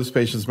go, oh, this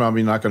patient's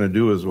probably not going to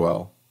do as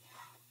well?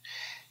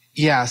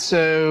 Yeah,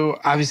 so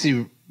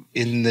obviously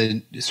in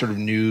the sort of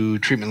new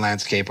treatment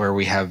landscape where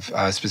we have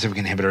specific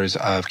inhibitors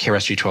of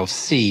KRAS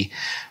G12C,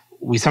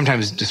 we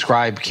sometimes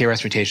describe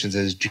KRAS mutations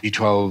as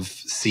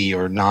G12C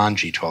or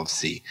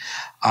non-G12C.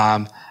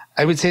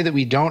 I would say that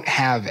we don't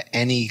have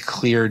any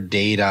clear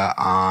data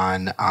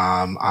on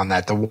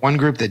that. The one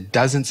group that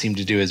doesn't seem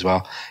to do as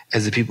well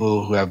is the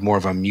people who have more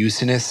of a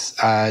mucinous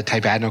type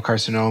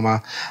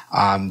adenocarcinoma.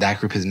 That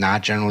group has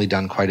not generally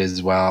done quite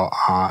as well.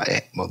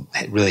 It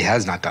really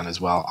has not done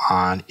as well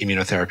on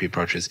immunotherapy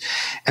approaches.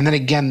 And then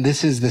again,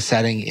 this is the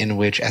setting in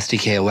which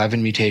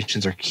STK11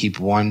 mutations or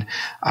KEAP1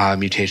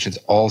 mutations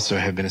also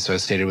have been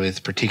associated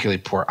with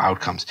particularly poor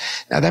outcomes.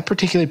 Now, that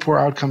particularly poor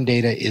outcome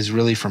data is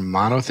really from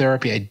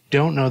monotherapy. I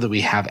don't know that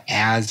we have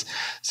as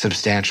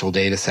substantial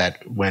data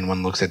set when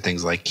one looks at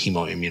things like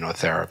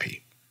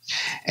chemoimmunotherapy.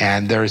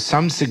 And there is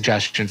some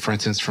suggestion, for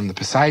instance, from the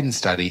Poseidon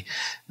study,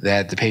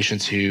 that the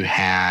patients who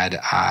had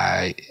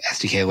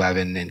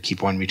STK11 and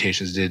KEAP1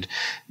 mutations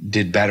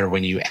did better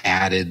when you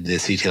added the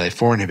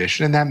CTLA-4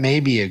 inhibition. And that may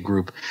be a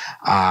group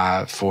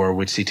for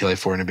which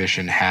CTLA-4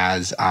 inhibition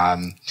has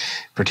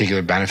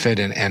particular benefit.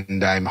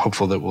 And I'm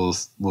hopeful that we'll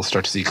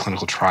start to see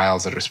clinical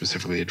trials that are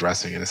specifically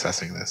addressing and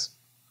assessing this.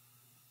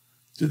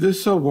 Did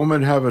this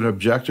woman have an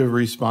objective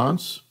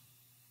response?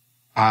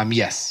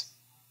 Yes.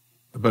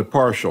 But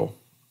partial?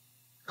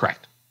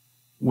 Correct.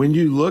 When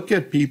you look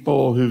at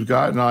people who've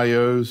gotten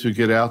IOs who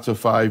get out to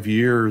 5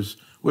 years,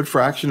 what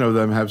fraction of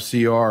them have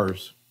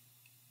CRs?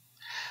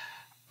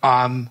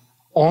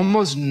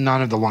 Almost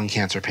none of the lung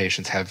cancer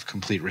patients have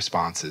complete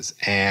responses.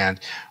 And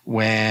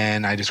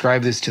when I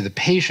describe this to the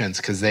patients,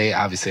 because they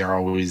obviously are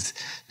always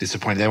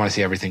disappointed, they want to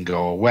see everything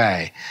go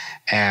away.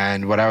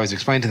 And what I always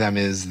explain to them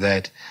is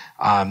that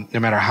no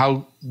matter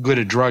how good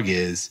a drug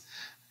is,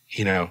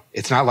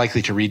 it's not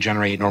likely to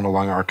regenerate normal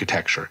lung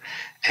architecture.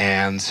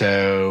 And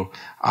so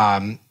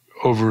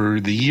over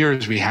the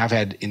years, we have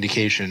had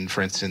indication,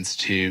 for instance,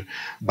 to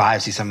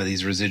biopsy some of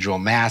these residual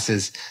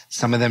masses.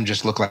 Some of them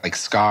just look like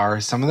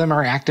scars. Some of them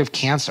are active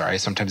cancer. I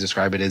sometimes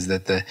describe it as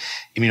that the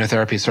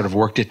immunotherapy sort of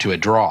worked it to a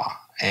draw.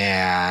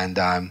 And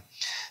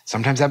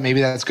sometimes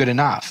maybe that's good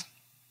enough.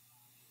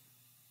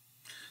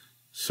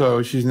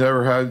 So she's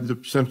never had the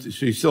symptoms.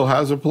 She still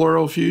has a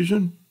pleural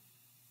effusion?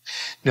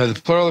 No, the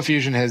pleural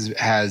effusion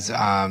has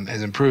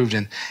improved,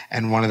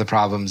 and one of the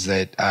problems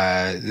that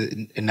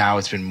now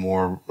it's been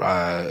more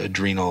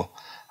adrenal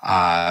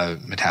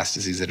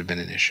metastases that have been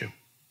an issue.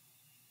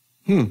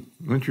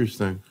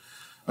 Interesting.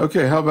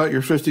 Okay, how about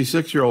your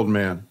 56-year-old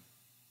man?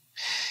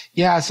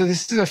 Yeah, so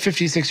this is a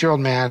 56-year-old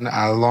man,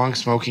 long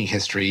smoking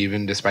history,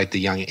 even despite the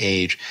young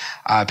age.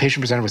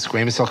 Patient presented with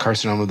squamous cell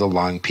carcinoma of the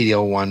lung.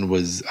 PD-L1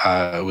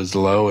 was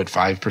low at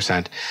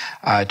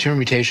 5%. Tumor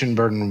mutation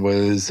burden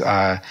was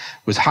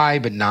high,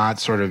 but not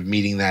sort of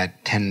meeting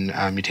that 10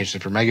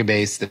 mutations per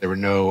megabase. There were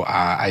no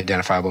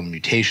identifiable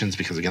mutations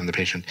because, again, the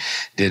patient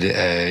did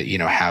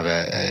have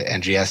a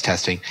NGS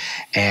testing,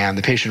 and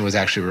the patient was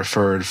actually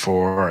referred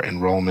for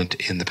enrollment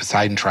in the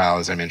Poseidon trial.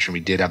 As I mentioned, we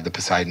did have the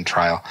Poseidon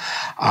trial.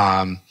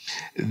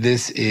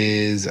 This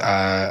is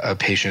a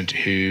patient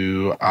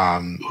who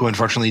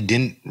unfortunately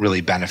didn't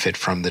really benefit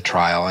from the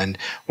trial. And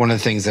one of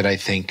the things that I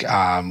think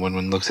when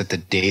one looks at the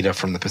data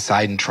from the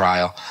Poseidon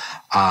trial,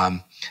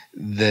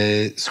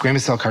 the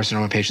squamous cell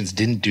carcinoma patients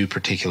didn't do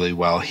particularly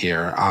well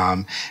here.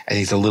 I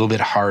think it's a little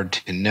bit hard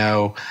to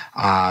know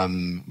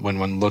when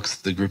one looks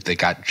at the group that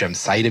got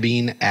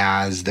gemcitabine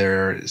as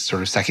their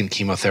sort of second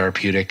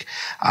chemotherapeutic,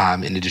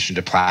 in addition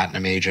to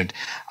platinum agent,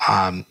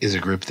 is a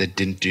group that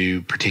didn't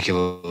do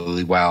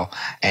particularly well.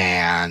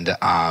 And,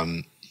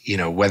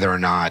 whether or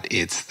not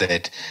it's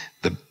that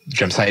the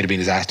gemcitabine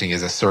is acting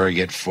as a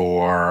surrogate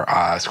for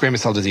squamous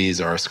cell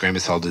disease, or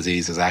squamous cell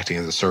disease is acting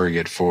as a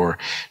surrogate for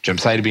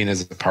gemcitabine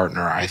as a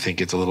partner, I think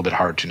it's a little bit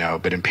hard to know.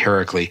 But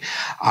empirically,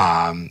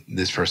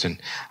 this person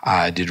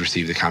did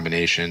receive the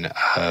combination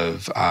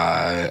of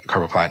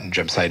carboplatin,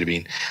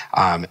 gemcitabine,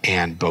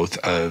 and both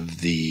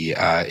of the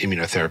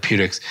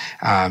immunotherapeutics,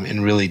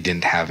 and really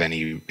didn't have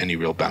any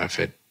real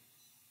benefit.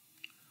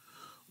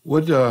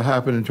 What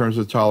happened in terms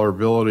of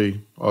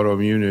tolerability,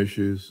 autoimmune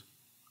issues?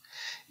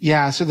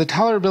 Yeah, so the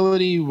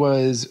tolerability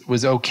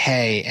was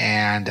okay,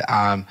 and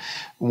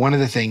one of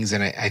the things,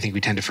 and I think we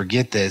tend to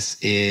forget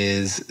this,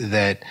 is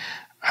that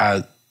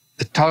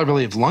the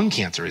tolerability of lung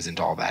cancer isn't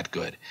all that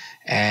good.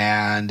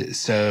 And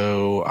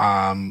so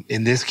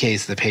in this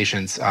case, the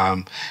patient's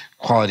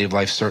quality of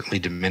life certainly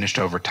diminished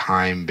over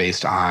time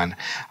based on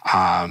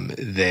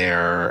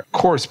their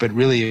course, but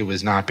really it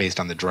was not based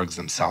on the drugs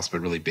themselves,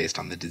 but really based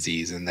on the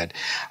disease. And that,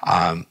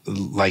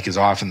 like is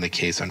often the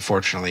case,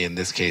 unfortunately, in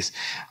this case,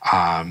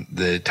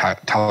 the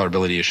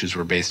tolerability issues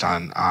were based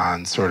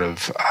on sort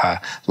of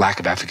lack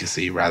of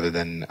efficacy rather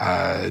than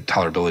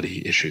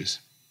tolerability issues.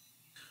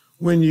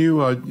 When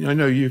you, I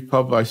know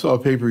I saw a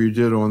paper you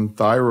did on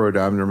thyroid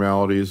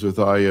abnormalities with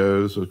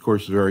IOs, of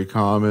course, very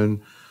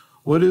common.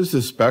 What is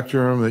the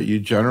spectrum that you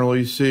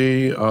generally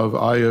see of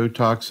IO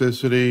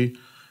toxicity?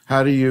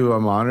 How do you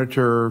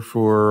monitor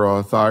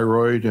for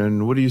thyroid,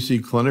 and what do you see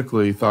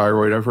clinically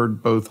thyroid? I've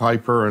heard both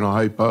hyper and a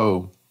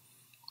hypo.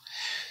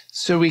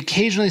 So we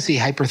occasionally see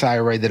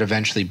hyperthyroid that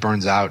eventually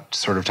burns out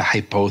sort of to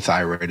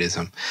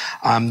hypothyroidism.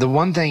 The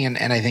one thing,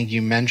 and I think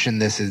you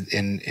mentioned this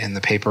in the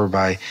paper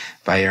by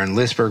Aaron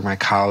Lisberg, my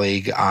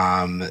colleague,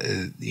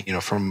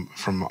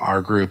 from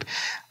our group,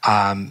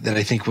 that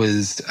I think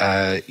was,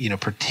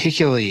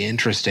 particularly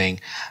interesting,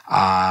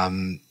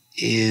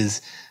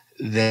 is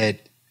that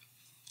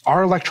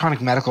our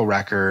electronic medical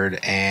record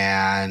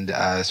and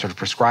sort of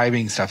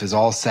prescribing stuff is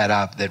all set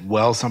up that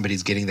while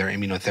somebody's getting their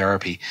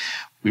immunotherapy,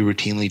 we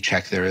routinely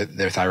check their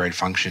thyroid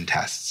function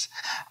tests.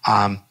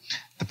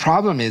 The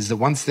problem is that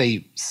once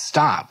they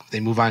stop,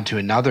 they move on to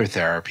another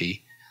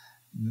therapy,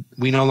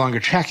 we no longer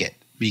check it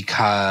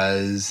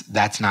because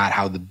that's not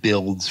how the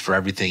builds for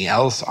everything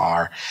else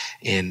are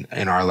in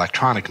our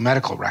electronic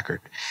medical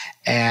record.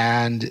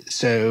 And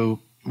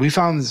so we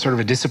found sort of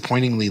a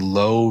disappointingly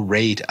low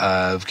rate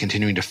of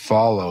continuing to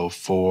follow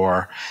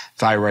for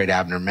thyroid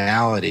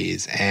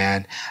abnormalities.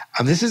 And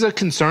this is a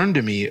concern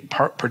to me,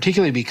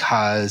 particularly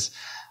because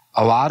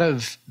a lot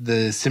of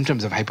the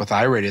symptoms of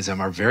hypothyroidism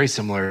are very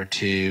similar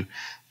to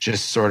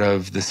just sort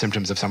of the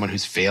symptoms of someone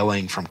who's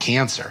failing from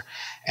cancer.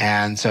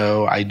 And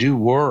so I do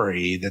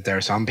worry that there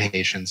are some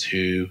patients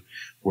who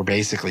we're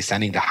basically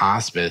sending to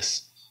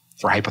hospice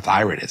for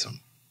hypothyroidism.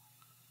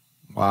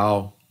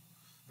 Wow,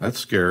 that's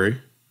scary.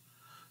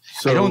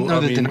 So, I don't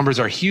know that the numbers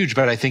are huge,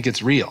 but I think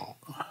it's real.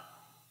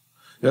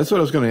 That's what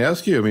I was going to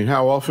ask you. I mean,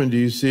 how often do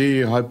you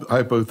see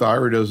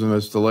hypothyroidism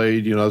that's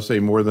delayed, say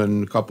more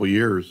than a couple of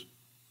years?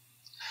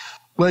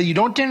 Well, you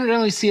don't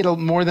generally see it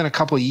more than a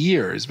couple of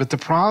years, but the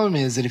problem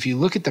is that if you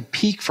look at the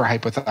peak for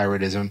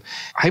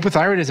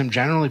hypothyroidism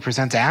generally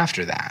presents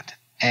after that.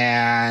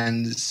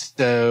 And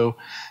so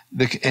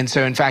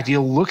in fact,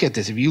 you'll look at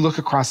this. If you look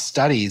across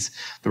studies,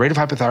 the rate of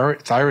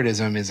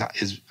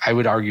hypothyroidism is I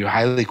would argue,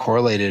 highly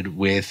correlated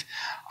with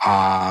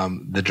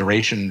the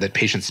duration that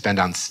patients spend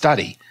on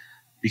study.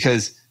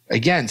 Because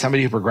again,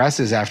 somebody who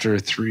progresses after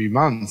 3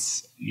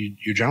 months,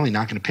 you're generally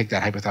not going to pick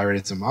that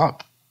hypothyroidism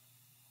up.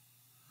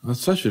 That's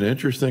such an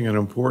interesting and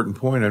important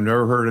point. I've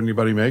never heard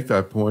anybody make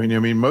that point. I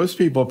mean, most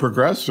people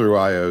progress through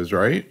IOs,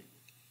 right?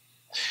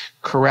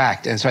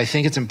 Correct. And so I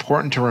think it's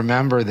important to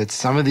remember that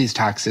some of these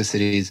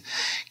toxicities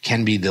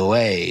can be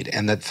delayed,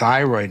 and that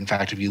thyroid, in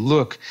fact, if you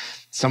look,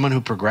 someone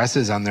who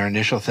progresses on their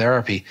initial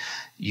therapy,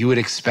 you would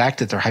expect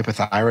that their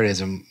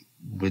hypothyroidism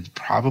would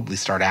probably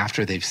start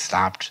after they've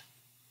stopped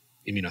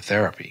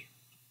immunotherapy.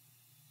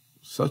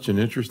 Such an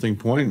interesting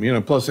point.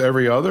 Plus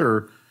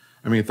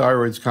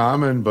thyroid's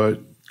common,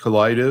 but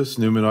colitis,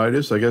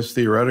 pneumonitis, I guess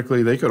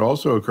theoretically they could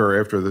also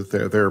occur after the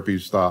therapy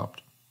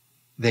stopped.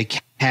 They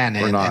can,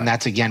 and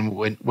that's again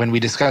when we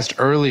discussed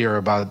earlier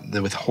about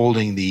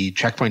withholding the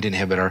checkpoint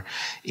inhibitor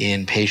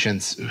in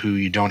patients who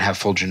you don't have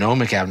full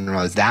genomic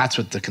abnormalities. That's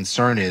what the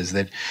concern is,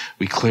 that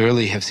we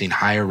clearly have seen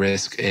higher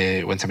risk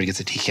when somebody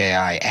gets a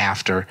TKI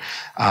after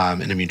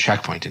an immune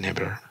checkpoint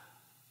inhibitor.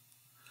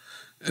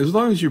 As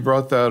long as you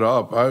brought that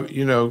up,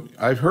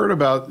 I've heard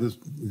about this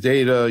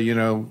data,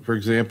 for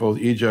example,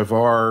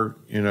 EGFR,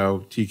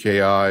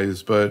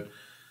 TKIs, but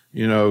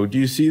do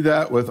you see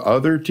that with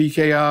other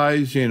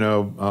TKIs,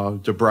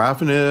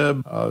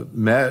 dabrafenib,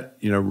 MET,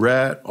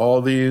 RET,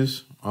 all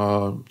these?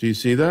 Do you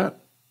see that?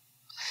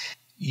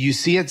 You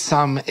see it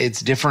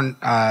it's different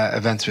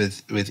events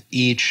with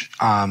each.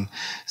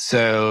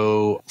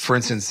 So, for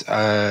instance,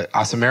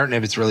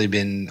 osimertinib, it's really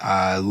been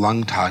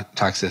lung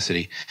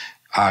toxicity.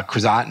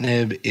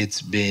 Crizotinib,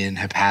 it's been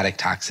hepatic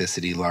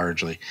toxicity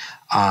largely.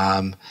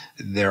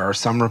 There are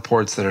some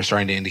reports that are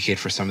starting to indicate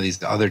for some of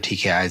these other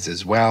TKIs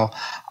as well.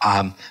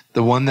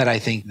 The one that I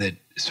think that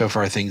so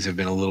far things have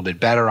been a little bit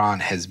better on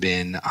has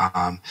been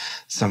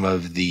some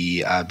of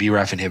the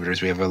BRAF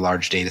inhibitors. We have a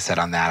large data set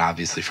on that,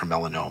 obviously, for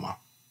melanoma.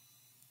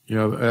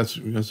 Yeah,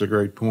 that's a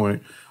great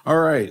point. All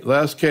right,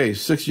 last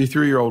case,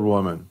 63-year-old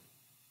woman.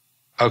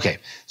 Okay,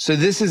 so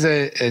this is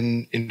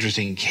an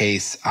interesting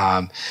case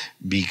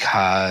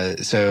because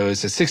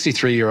it's a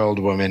 63-year-old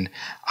woman,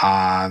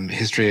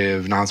 history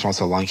of non-small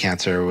cell lung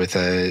cancer with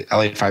a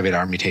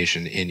L858R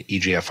mutation in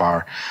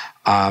EGFR,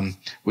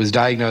 was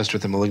diagnosed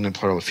with a malignant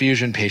pleural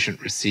effusion. Patient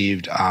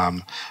received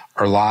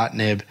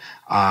erlotinib,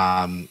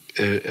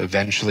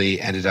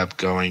 eventually ended up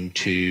going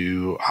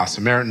to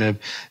osimertinib,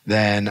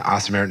 then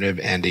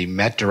osimertinib and a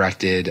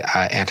MET-directed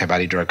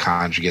antibody-drug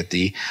conjugate.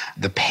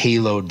 The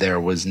payload there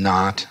was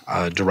not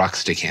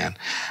deruxtecan.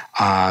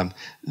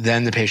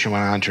 Then the patient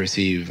went on to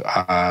receive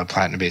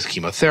platinum-based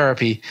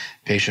chemotherapy.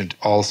 Patient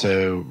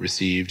also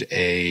received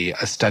a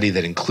study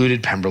that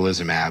included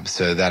pembrolizumab,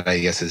 so that I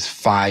guess is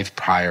 5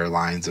 prior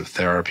lines of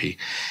therapy.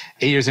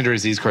 8 years into her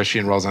disease course, she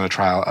enrolls on a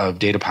trial of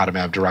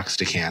datopotamab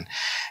deruxtecan.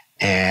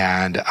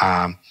 And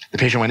the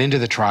patient went into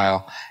the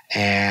trial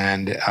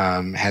and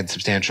had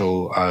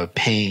substantial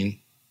pain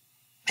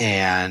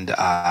and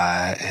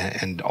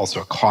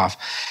also a cough,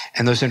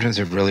 and those symptoms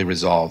have really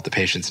resolved. The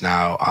patient's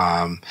now,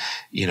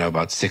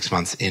 about 6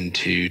 months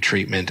into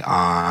treatment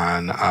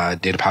on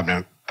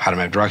datopotamab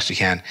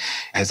deruxtecan,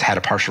 has had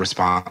a partial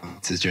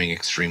response, is doing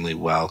extremely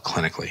well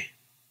clinically.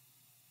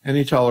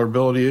 Any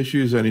tolerability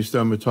issues? Any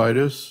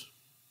stomatitis?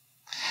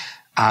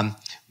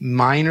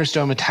 Minor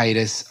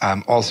stomatitis,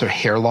 also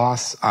hair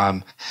loss.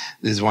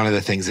 This is one of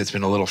the things that's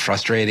been a little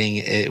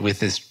frustrating with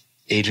this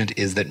agent,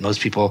 is that most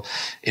people,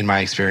 in my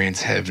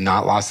experience, have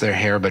not lost their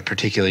hair, but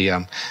particularly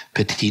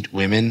petite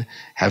women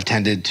have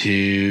tended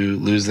to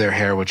lose their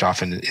hair, which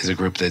often is a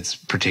group that's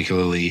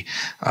particularly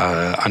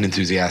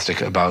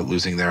unenthusiastic about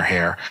losing their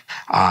hair.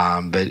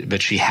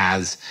 But she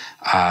has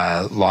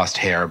lost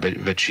hair,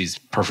 but she's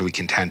perfectly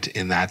content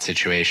in that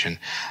situation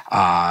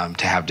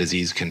to have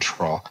disease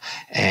control.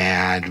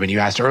 And when you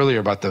asked earlier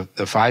about the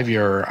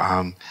 5-year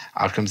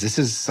outcomes, this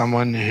is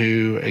someone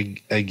who,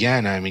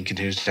 again,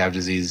 continues to have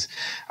disease,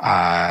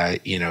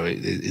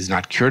 is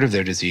not cured of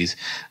their disease.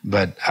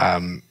 But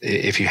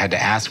if you had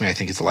to ask me, I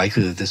think it's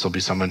likely that this will be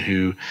someone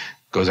who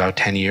goes out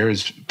 10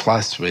 years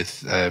plus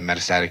with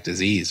metastatic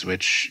disease,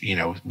 which,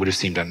 would have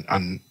seemed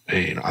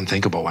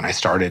unthinkable when I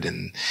started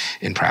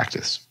in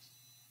practice.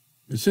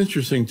 It's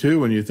interesting, too,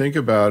 when you think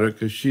about it,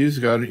 because she's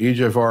got an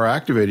EGFR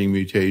activating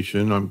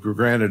mutation.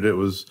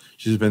 Granted,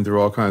 she's been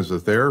through all kinds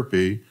of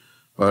therapy,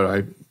 but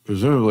I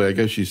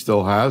guess she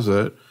still has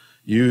it.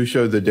 You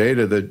showed the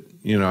data that,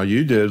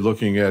 you did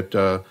looking at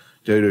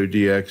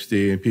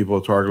Dato-DXd and people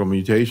with targetable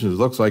mutations. It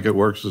looks like it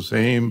works the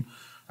same.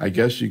 I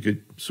guess you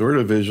could sort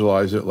of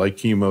visualize it like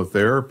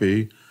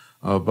chemotherapy,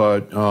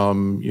 but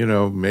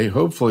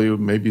hopefully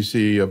maybe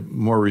see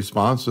more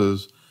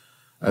responses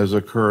as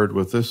occurred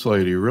with this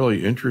lady.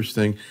 Really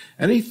interesting.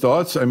 Any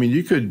thoughts? I mean,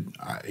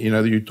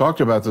 you talked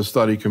about the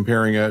study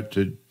comparing it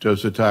to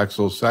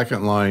docetaxel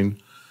second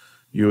line.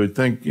 You would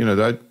think,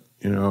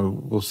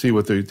 we'll see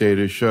what the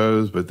data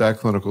shows, but that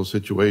clinical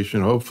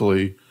situation,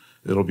 hopefully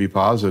it'll be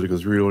positive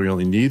because we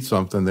really need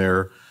something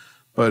there.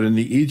 But in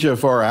the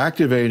EGFR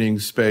activating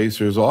space,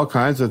 there's all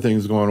kinds of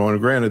things going on.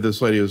 Granted,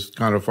 this lady is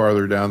kind of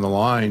farther down the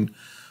line,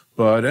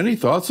 but any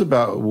thoughts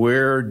about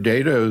where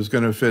data is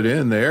going to fit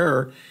in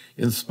there?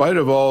 In spite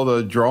of all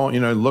the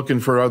looking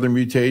for other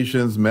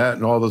mutations, MET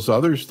and all this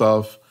other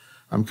stuff,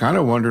 I'm kind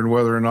of wondering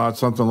whether or not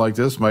something like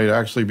this might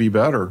actually be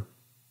better.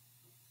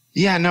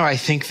 Yeah, no, I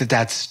think that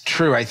that's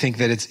true. I think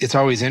that it's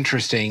always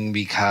interesting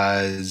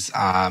because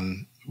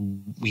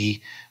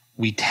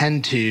we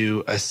tend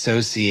to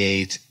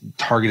associate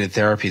targeted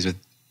therapies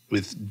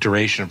with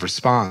duration of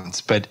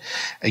response. But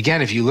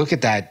again, if you look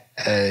at that,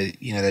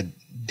 the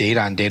data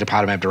on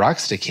datopotamab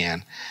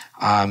deruxtecan,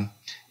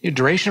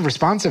 duration of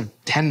response of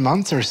 10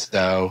 months or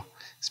so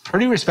is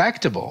pretty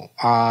respectable.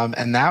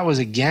 And that was,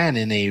 again,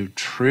 in a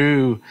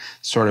true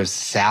sort of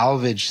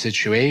salvage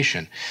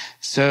situation.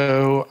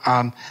 So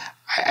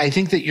I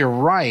think that you're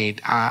right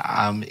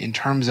in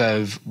terms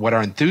of what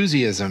our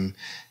enthusiasm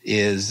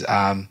is.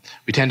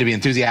 We tend to be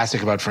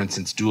enthusiastic about, for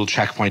instance, dual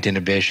checkpoint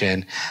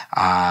inhibition,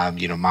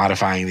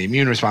 modifying the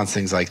immune response,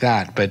 things like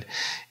that. But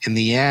in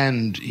the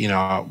end,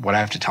 what I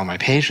have to tell my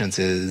patients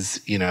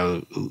is,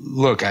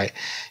 look, there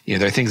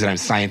are things that I'm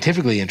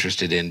scientifically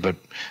interested in, but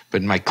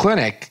in my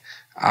clinic,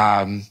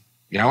 I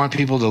want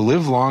people to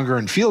live longer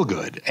and feel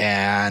good.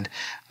 And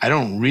I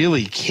don't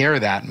really care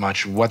that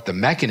much what the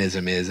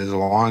mechanism is as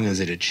long as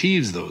it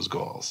achieves those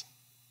goals.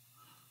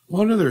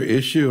 One other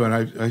issue, and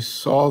I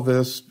saw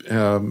this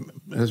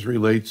as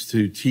relates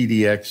to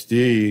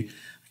TDXD, I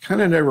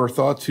kind of never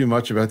thought too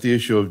much about the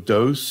issue of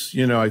dose.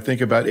 I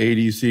think about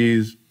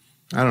ADCs,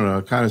 I don't know,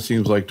 it kind of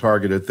seems like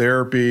targeted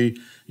therapy,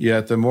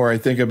 yet the more I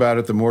think about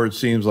it, the more it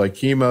seems like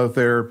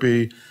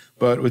chemotherapy.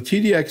 But with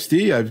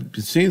TDXD, I've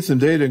seen some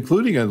data,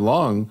 including in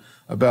lung,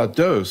 about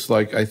dose.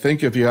 Like, I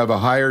think if you have a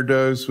higher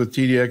dose with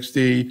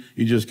TDXD,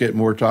 you just get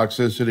more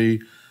toxicity,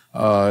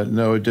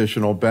 no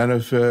additional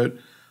benefit.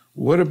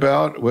 What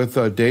about with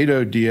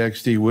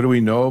Dato-DXd? What do we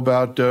know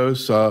about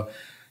dose? The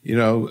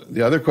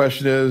other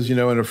question is, in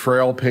a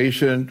frail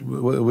patient,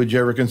 would you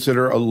ever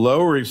consider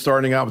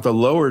starting out with a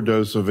lower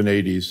dose of an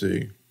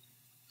ADC?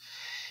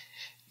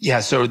 Yeah,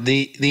 so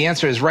the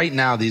answer is right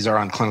now these are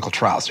on clinical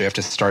trials, so you have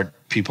to start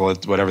people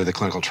at whatever the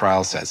clinical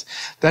trial says.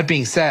 That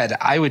being said,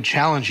 I would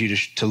challenge you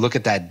to look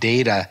at that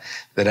data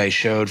that I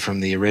showed from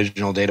the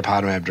original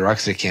datopotamab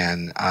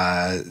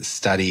deruxtecan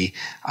study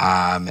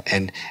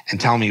and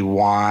tell me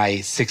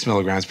why 6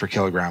 milligrams per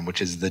kilogram,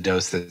 which is the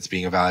dose that's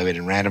being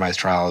evaluated in randomized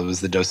trial,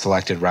 was the dose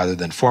selected rather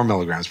than 4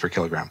 milligrams per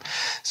kilogram.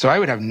 So I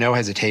would have no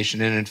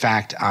hesitation. And in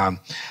fact,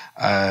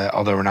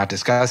 although we're not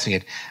discussing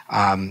it,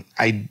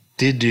 I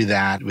did do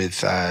that with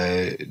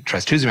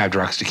trastuzumab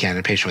deruxtecan in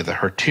a patient with a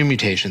HER2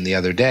 mutation the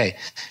other day.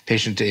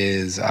 Patient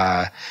is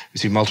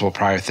received multiple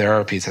prior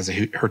therapies, has a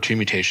HER2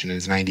 mutation, and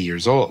is 90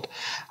 years old.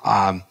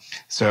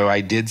 So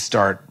I did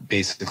start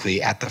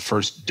basically at the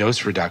first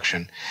dose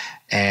reduction,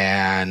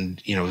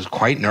 and was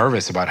quite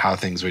nervous about how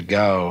things would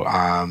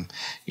go.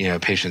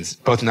 Patients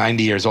both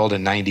 90 years old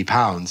and 90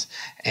 pounds,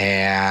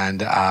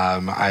 and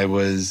I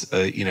was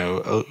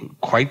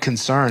quite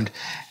concerned,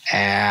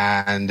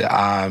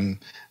 and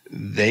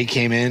they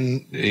came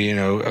in,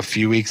 a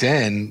few weeks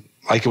in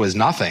like it was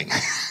nothing.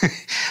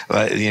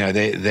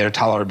 Their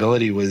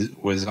tolerability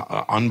was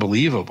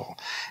unbelievable.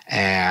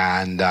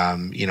 And,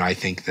 I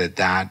think that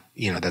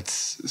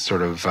that's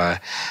sort of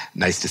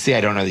nice to see.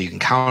 I don't know that you can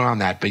count on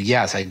that, but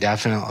yes, I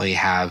definitely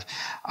have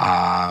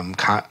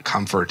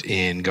comfort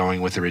in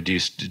going with a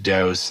reduced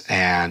dose.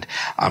 And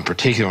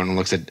particularly when it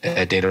looks at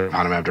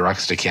datopotamab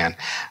deruxtecan,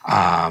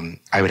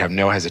 I would have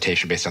no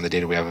hesitation based on the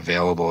data we have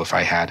available if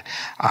I had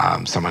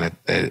someone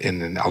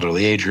in an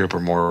elderly age group or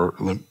more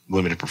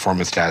limited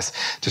performance tests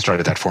to start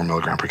at that 4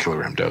 milligram per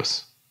kilogram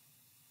dose.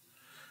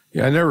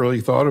 Yeah, I never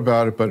really thought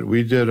about it, but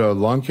we did a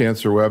lung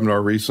cancer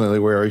webinar recently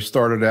where I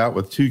started out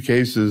with 2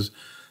 cases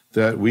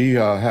that we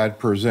had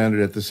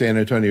presented at the San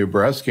Antonio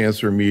breast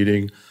cancer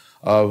meeting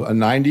of a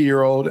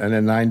 90-year-old and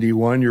a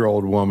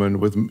 91-year-old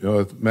woman with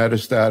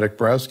metastatic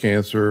breast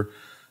cancer.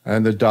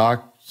 And the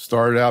doc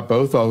Started out,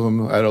 both of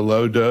them, at a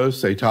low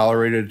dose. They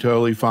tolerated it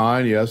totally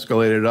fine. You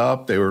escalated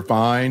up. They were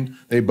fine.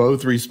 They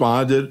both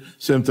responded,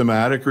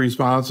 symptomatic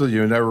responses.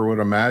 You never would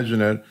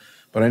imagine it.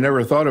 But I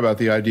never thought about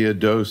the idea of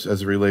dose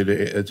as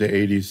related to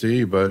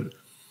ADC. But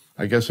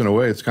I guess in a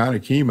way, it's kind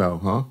of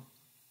chemo, huh?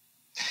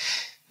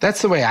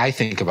 That's the way I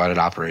think about it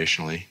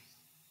operationally.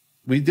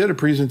 We did a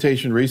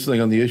presentation recently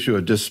on the issue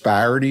of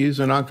disparities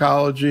in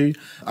oncology.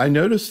 I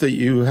noticed that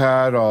you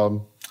had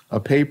a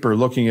paper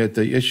looking at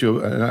the issue,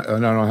 and I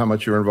don't know how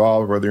much you were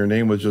involved, whether your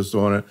name was just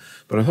on it,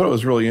 but I thought it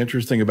was really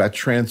interesting about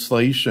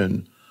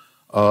translation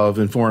of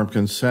informed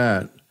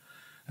consent.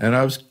 And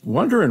I was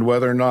wondering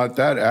whether or not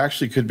that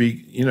actually could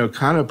be,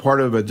 kind of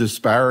part of a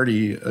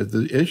disparity of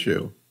the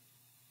issue.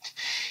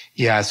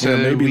 Yeah, so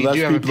maybe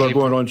less people are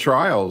going on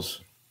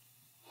trials.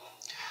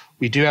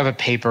 We do have a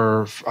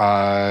paper.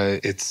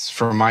 It's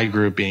from my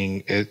group.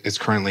 It's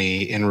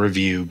currently in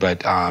review,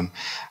 but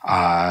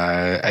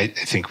I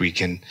think we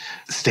can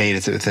state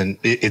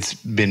it's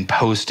been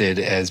posted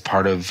as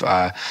part of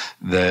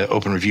the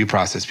open review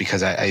process,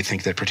 because I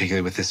think that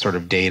particularly with this sort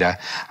of data,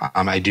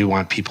 I do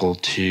want people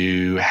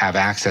to have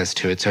access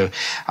to it. So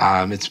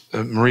it's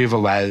Maria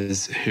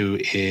Velez, who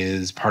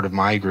is part of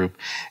my group,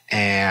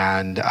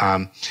 and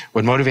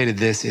what motivated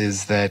this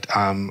is that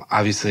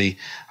obviously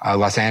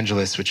Los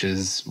Angeles, which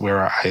is where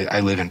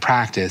I live and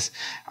practice,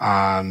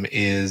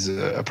 is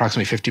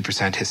approximately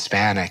 50%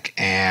 Hispanic,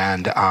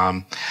 and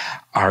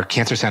our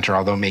cancer center,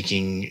 although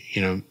making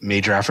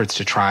major efforts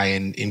to try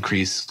and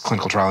increase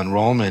clinical trial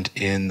enrollment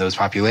in those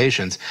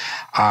populations,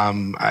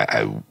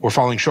 we're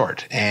falling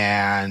short,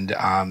 and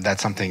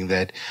that's something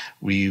that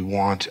we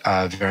want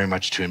very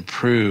much to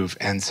improve.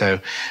 And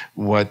so,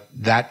 what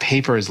that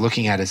paper is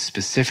looking at is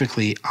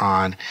specifically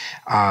on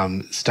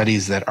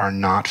studies that are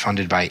not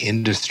funded by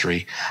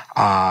industry,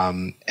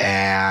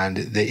 and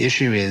the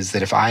issue is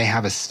that if I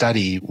have a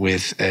study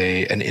with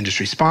an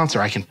industry sponsor,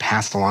 I can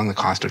pass along the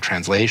cost of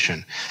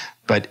translation.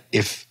 But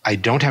if I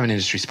don't have an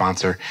industry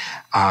sponsor,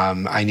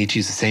 I need to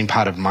use the same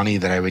pot of money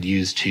that I would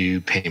use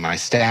to pay my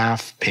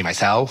staff, pay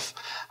myself,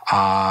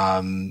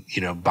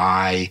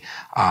 buy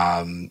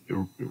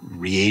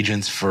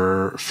reagents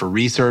for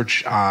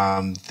research,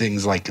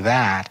 things like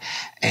that.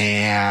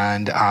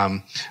 And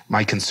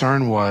my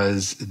concern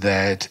was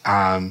that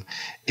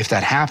if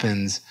that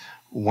happens,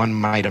 one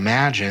might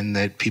imagine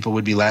that people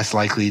would be less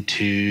likely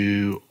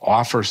to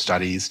offer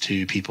studies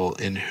to people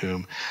in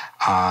whom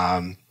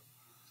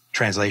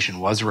translation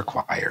was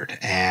required.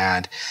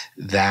 And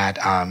that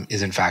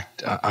is, in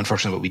fact,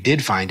 unfortunately, what we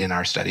did find in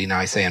our study. Now,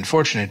 I say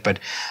unfortunate, but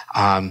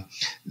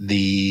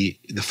the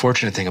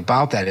fortunate thing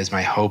about that is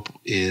my hope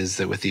is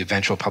that with the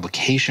eventual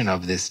publication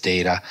of this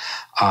data,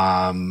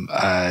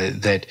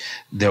 that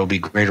there will be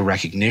greater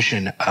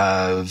recognition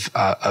of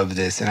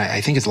this. And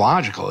I think it's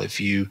logical if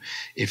you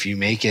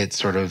make it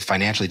sort of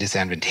financially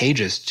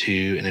disadvantageous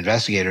to an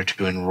investigator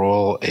to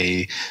enroll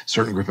a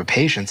certain group of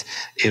patients,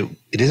 it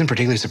isn't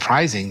particularly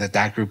surprising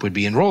that group would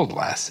be enrolled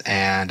less.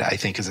 And I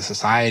think as a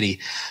society,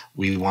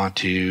 we want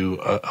to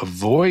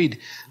avoid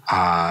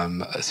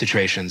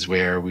situations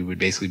where we would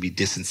basically be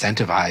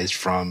disincentivized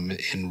from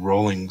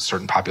enrolling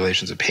certain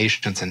populations of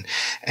patients.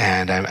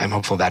 And I'm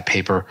hopeful that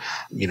paper,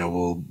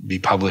 will be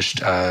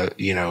published,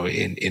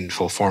 in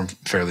full form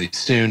fairly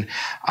soon.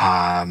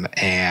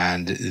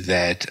 And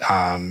that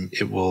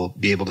it will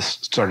be able to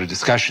start a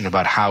discussion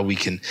about how we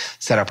can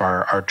set up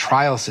our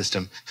trial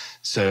system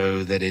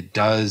so that it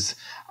does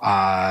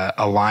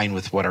align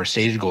with what our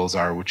stated goals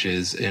are, which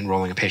is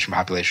enrolling a patient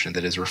population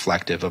that is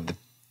reflective of the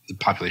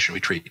population we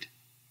treat.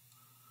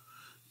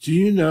 Do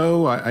you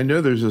know, I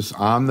know there's this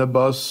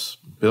omnibus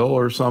bill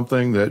or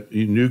something that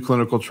new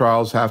clinical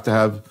trials have to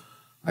have,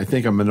 I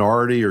think, a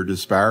minority or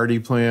disparity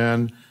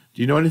plan.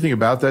 Do you know anything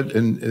about that?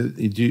 And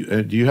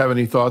do you have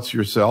any thoughts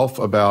yourself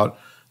about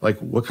like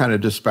what kind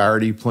of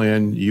disparity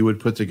plan you would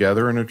put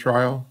together in a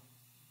trial?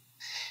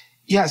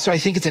 Yeah, so I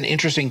think it's an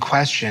interesting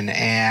question.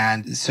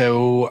 And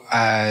so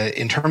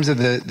in terms of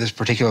this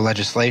particular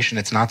legislation,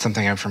 it's not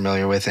something I'm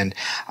familiar with. And,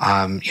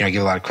 I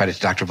give a lot of credit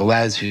to Dr.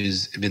 Velez,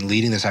 who's been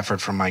leading this effort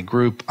from my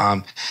group,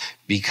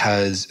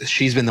 because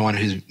she's been the one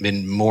who's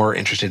been more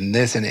interested in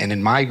this. And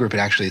in my group,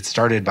 it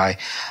started by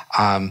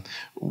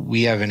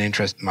we have an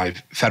interest. My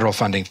federal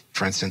funding,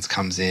 for instance,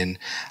 comes in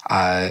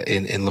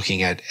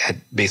looking at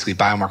basically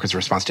biomarkers of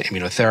response to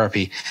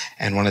immunotherapy.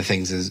 And one of the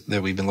things is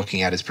that we've been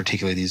looking at is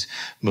particularly these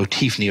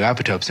motif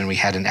neoepitopes. And we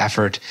had an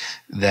effort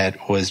that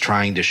was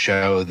trying to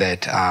show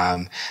that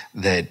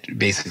that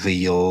basically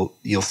you'll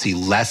see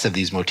less of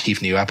these motif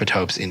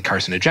neoepitopes in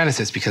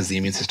carcinogenesis because the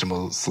immune system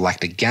will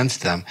select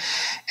against them.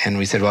 And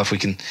we said, well, if we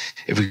can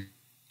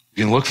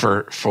look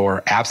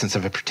for absence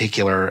of a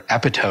particular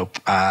epitope,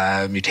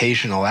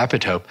 mutational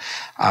epitope,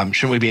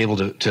 shouldn't we be able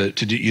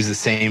to use the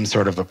same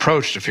sort of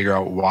approach to figure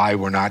out why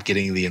we're not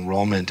getting the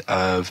enrollment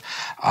of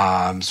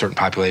certain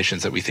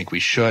populations that we think we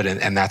should?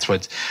 And that's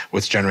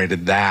what's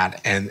generated that.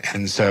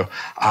 And so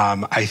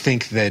I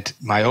think that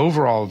my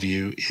overall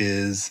view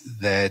is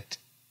that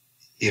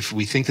if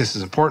we think this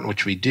is important,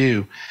 which we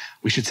do,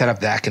 we should set up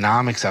the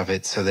economics of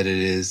it so that it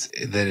is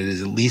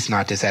at least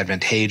not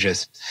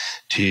disadvantageous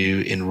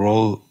to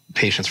enroll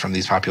patients from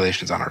these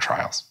populations on our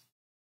trials.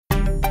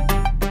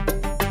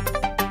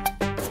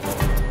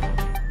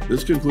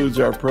 This concludes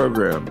our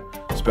program.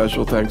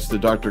 Special thanks to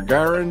Dr.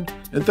 Garon,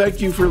 and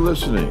thank you for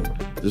listening.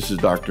 This is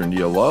Dr.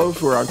 Neil Love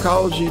for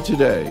Oncology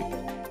Today.